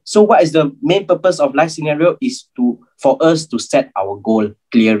 Okay, so what is the main purpose of life scenario is for us to set our goal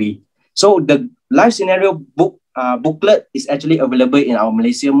clearly. So the life scenario booklet is actually available in our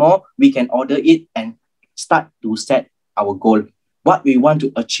Malaysia Mall. We can order it and start to set our goal. What we want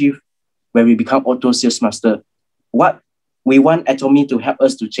to achieve when we become auto sales master. What we want Atomy to help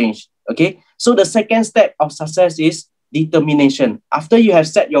us to change. Okay, so the second step of success is determination. After you have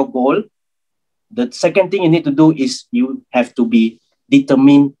set your goal, the second thing you need to do is you have to be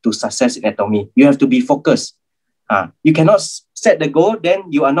determined to success in Atomy. You have to be focused. You cannot set the goal,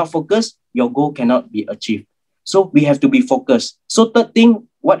 then you are not focused, your goal cannot be achieved. So we have to be focused. So third thing,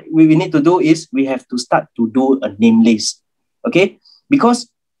 what we need to do is we have to start to do a name list. Okay,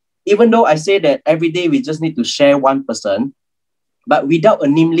 because even though I say that every day we just need to share 1%, but without a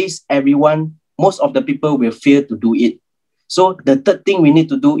name list, most of the people will fear to do it. So the third thing we need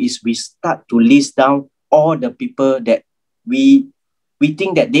to do is we start to list down all the people that we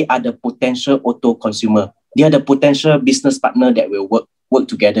think that they are the potential auto consumer. They are the potential business partner that will work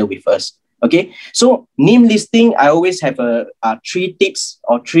together with us. Okay, so name listing, I always have 3 tips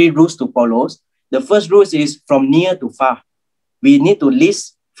or 3 rules to follow. The first rule is from near to far. We need to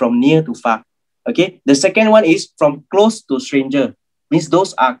list from near to far. Okay, the second one is from close to stranger. Means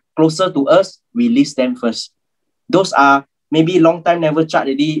those are closer to us, we list them first. Those are maybe long time never chat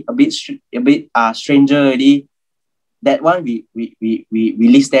already, a bit stranger already. That one we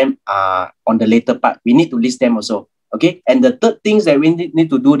list them on the later part. We need to list them also. Okay, and the third things that we need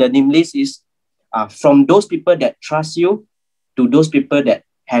to do the name list is from those people that trust you to those people that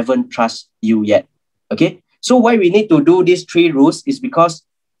haven't trust you yet. Okay, so why we need to do these 3 rules is because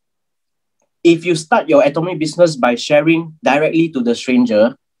if you start your Atomy business by sharing directly to the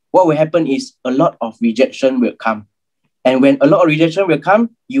stranger, what will happen is a lot of rejection will come. And when a lot of rejection will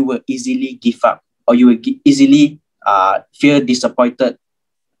come, you will easily give up or you will easily feel disappointed.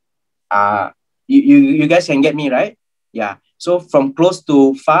 You guys can get me, right? Yeah. So from close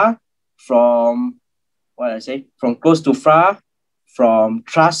to far, from close to far, from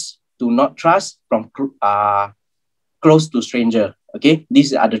trust to not trust, from close to stranger. Okay,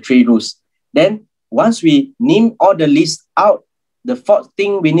 these are the 3 rules. Then once we name all the list out, the fourth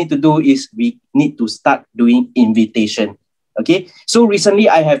thing we need to do is we need to start doing invitation. Okay, so recently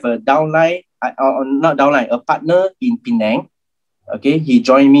I have a a partner in Penang. Okay, he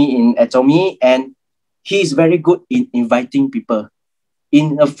joined me in Atomy and he is very good in inviting people.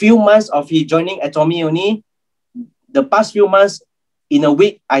 In a few months of he joining Atomy only, the past few months, in a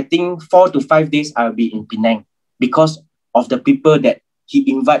week, I think 4 to 5 days I'll be in Penang because of the people that he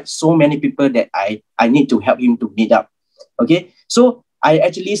invites, so many people that I need to help him to meet up. Okay, so I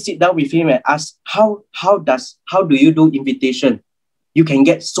actually sit down with him and ask, how do you do invitation? You can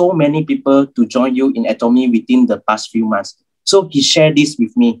get so many people to join you in Atomy within the past few months. So he shared this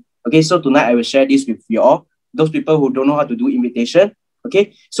with me. Okay, so tonight I will share this with you all, those people who don't know how to do invitation.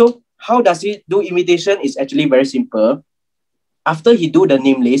 Okay, so how does he do invitation? It's actually very simple. After he do the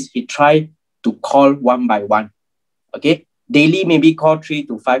name list, he try to call one by one. Okay, daily maybe call 3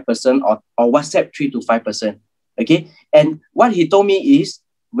 to 5 person or WhatsApp 3 to 5 person. Okay. And what he told me is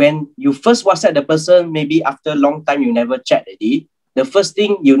when you first WhatsApp the person, maybe after a long time you never chat already, the first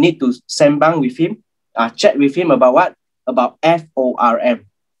thing you need to sembang with him, chat with him about what? About FORM.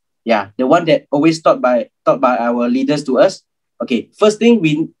 Yeah, the one that always taught by our leaders to us. Okay, first thing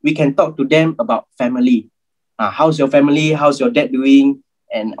we can talk to them about family. How's your family? How's your dad doing?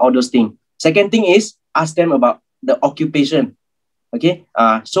 And all those things. Second thing is ask them about the occupation. Okay,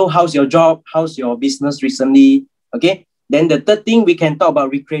 so how's your job? How's your business recently? Okay, then the third thing we can talk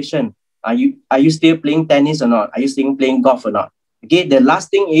about recreation. Are you still playing tennis or not? Are you still playing golf or not? Okay, the last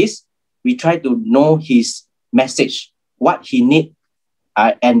thing is we try to know his message, what he need,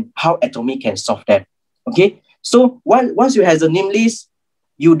 and how Atomy can solve that. Okay, so once you have the name list,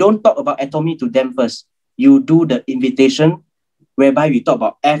 you don't talk about Atomy to them first. You do the invitation, whereby we talk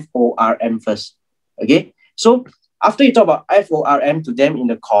about FORM first. Okay, so after you talk about FORM to them in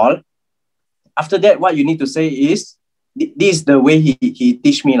the call, after that, what you need to say is, this is the way he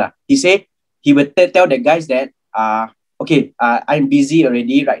teach me lah. He say he will tell the guys that okay, I'm busy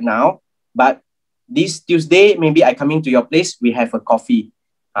already right now, but this Tuesday maybe I coming to your place, we have a coffee,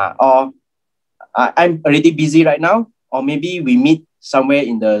 or I'm already busy right now, or maybe we meet somewhere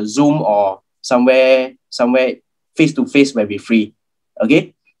in the Zoom or somewhere face to face where we're free.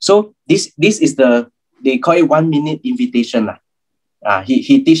 Okay, so this is they call it 1 minute invitation lah.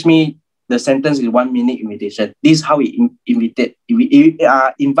 He teach me the sentence is 1 minute invitation. This is how he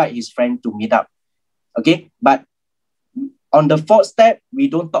invite his friend to meet up. Okay, but on the fourth step, we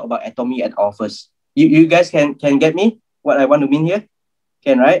don't talk about Atomy at all first. You guys can get me what I want to mean here?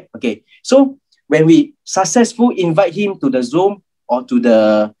 Can, right? Okay, so when we successfully invite him to the Zoom or to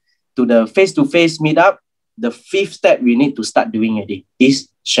the face-to-face meetup, the fifth step we need to start doing already is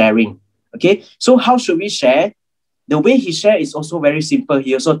sharing. Okay, so how should we share? The way he share is also very simple.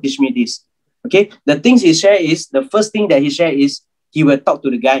 He also teach me this. Okay, the things he share is, the first thing that he share is, he will talk to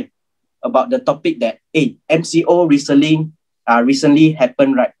the guy about the topic that, hey, MCO recently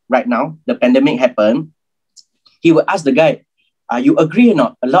happened right now. The pandemic happened. He will ask the guy, you agree or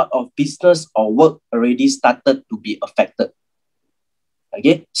not? A lot of business or work already started to be affected.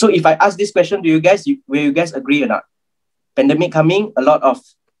 Okay, so if I ask this question to you guys, will you guys agree or not? Pandemic coming, a lot of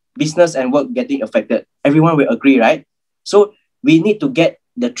business and work getting affected. Everyone will agree, right? So we need to get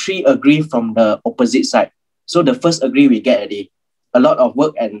the 3 agree from the opposite side. So the first agree we get already. A lot of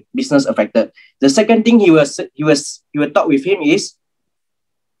work and business affected. The second thing he will talk with him is,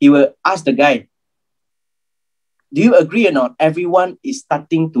 he will ask the guy, do you agree or not? Everyone is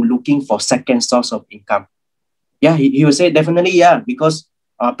starting to looking for second source of income. Yeah, he will say definitely, yeah, because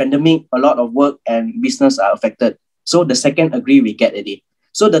pandemic, a lot of work and business are affected. So the second agree we get already.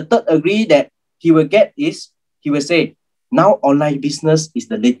 So the third agree that he will get is, he will say, now online business is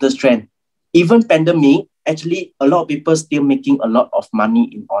the latest trend. Even pandemic, actually a lot of people still making a lot of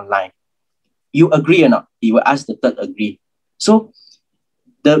money in online. You agree or not? He will ask the third agree. So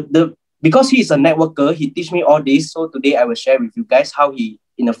because he is a networker, he teach me all this. So today I will share with you guys how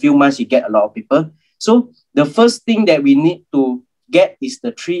in a few months, he get a lot of people. So the first thing that we need to get is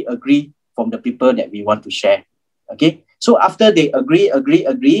the 3 agree from the people that we want to share. Okay. So after they agree,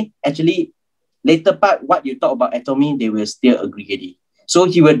 actually later part, what you talk about Atomy, they will still agree already. So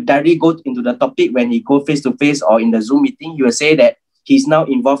he will directly go into the topic when he go face to face or in the Zoom meeting. He will say that he's now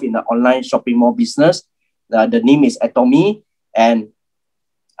involved in the online shopping mall business. The name is Atomy, and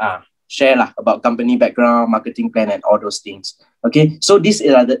share about company background, marketing plan, and all those things. Okay, so this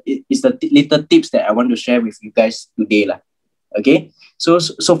is the little tips that I want to share with you guys today. Okay, so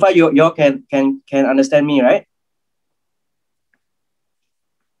far you all can understand me, right?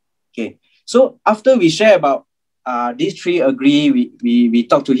 Okay, so after we share about these 3 agree, we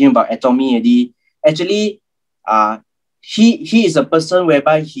talk to him about Atomy already. Actually, he is a person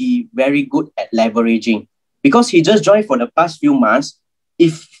whereby he very good at leveraging, because he just joined for the past few months.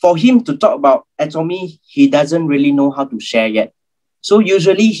 If for him to talk about Atomy, he doesn't really know how to share yet. So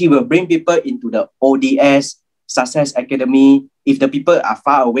usually he will bring people into the ODS, Success Academy, if the people are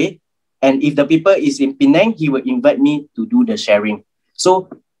far away. And if the people is in Penang, he will invite me to do the sharing. So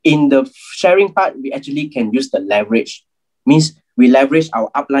in the sharing part, we actually can use the leverage. Means we leverage our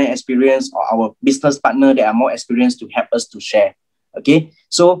upline experience or our business partner that are more experienced to help us to share. Okay.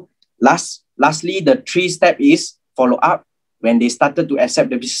 So lastly, the 3 step is follow up. When they started to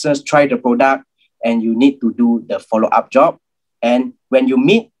accept the business, try the product, and you need to do the follow-up job. And when you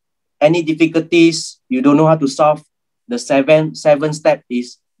meet any difficulties, you don't know how to solve, the seven step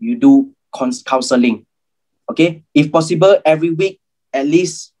is you do counseling. Okay. If possible, every week, at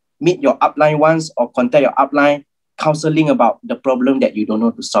least meet your upline once or contact your upline, counseling about the problem that you don't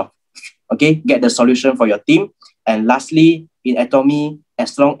know to solve. Okay, get the solution for your team. And lastly, in Atomy,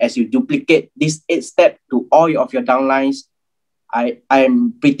 as long as you duplicate this 8 steps to all of your downlines,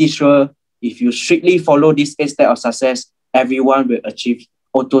 I'm pretty sure if you strictly follow this 8 steps of success, everyone will achieve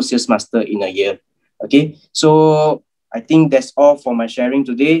Auto Sales Master in a year. Okay, so I think that's all for my sharing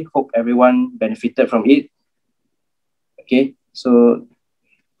today. Hope everyone benefited from it. Okay, so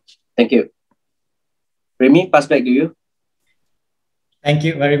thank you. Remy, pass back to you. Thank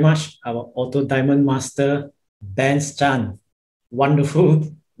you very much, our Auto Diamond Master, Ben Chan. Wonderful,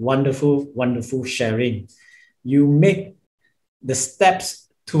 wonderful, wonderful sharing. You make the steps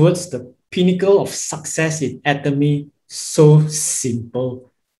towards the pinnacle of success in Atomy so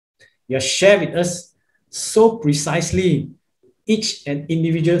simple. You have shared with us so precisely each and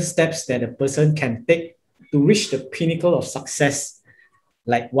individual steps that a person can take to reach the pinnacle of success,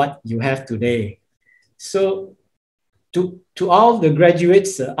 like what you have today. So to all the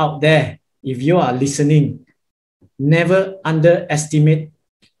graduates out there, if you are listening, never underestimate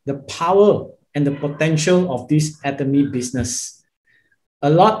the power and the potential of this Atomy business. A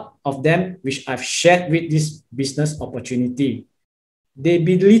lot of them, which I've shared with this business opportunity, they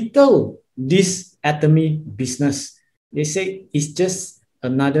belittle this Atomy business. They say it's just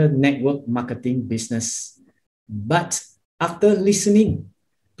another network marketing business. But after listening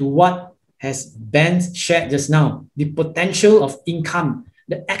to what has Ben shared just now, the potential of income,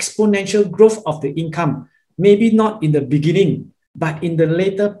 the exponential growth of the income, maybe not in the beginning, but in the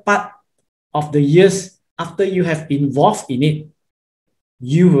later part of the years after you have involved in it,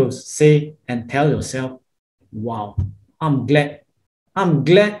 you will say and tell yourself, wow, I'm glad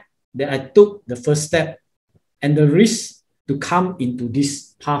that I took the first step and the risk to come into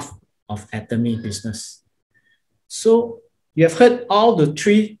this path of Atomy business. So you have heard all the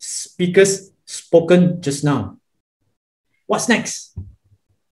 3 speakers spoken just now. What's next?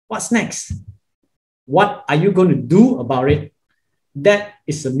 What's next? What are you going to do about it? That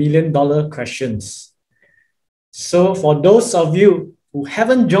is $1 million questions. So for those of you who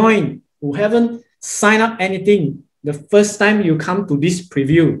haven't joined, who haven't signed up anything, the first time you come to this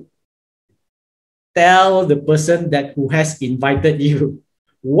preview, tell the person that who has invited you,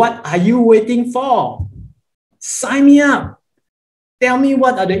 what are you waiting for? Sign me up. Tell me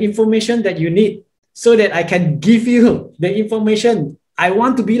what are the information that you need so that I can give you the information. I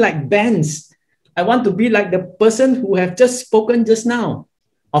want to be like Ben's. I want to be like the person who have just spoken just now.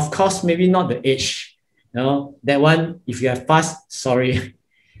 Of course, maybe not the age. No, that one, if you have passed, sorry.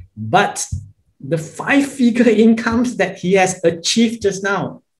 But the 5-figure incomes that he has achieved just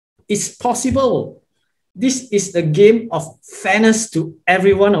now is possible. This is a game of fairness to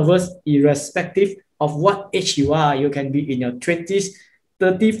every one of us, irrespective of what age you are. You can be in your 20s,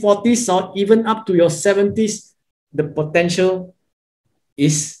 30s, 40s, or even up to your 70s. The potential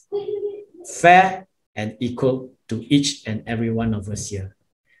is fair and equal to each and every one of us here.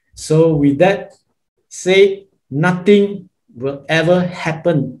 So with that, say nothing will ever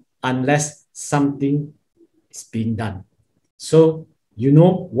happen unless something is being done. So you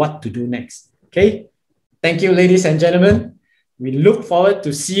know what to do next. Okay? Thank you, ladies and gentlemen. We look forward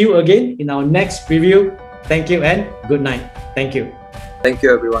to see you again in our next preview. Thank you and good night. Thank you. Thank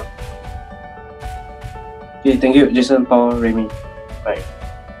you, everyone. Okay, thank you, Jason, Paul, Remy. Bye.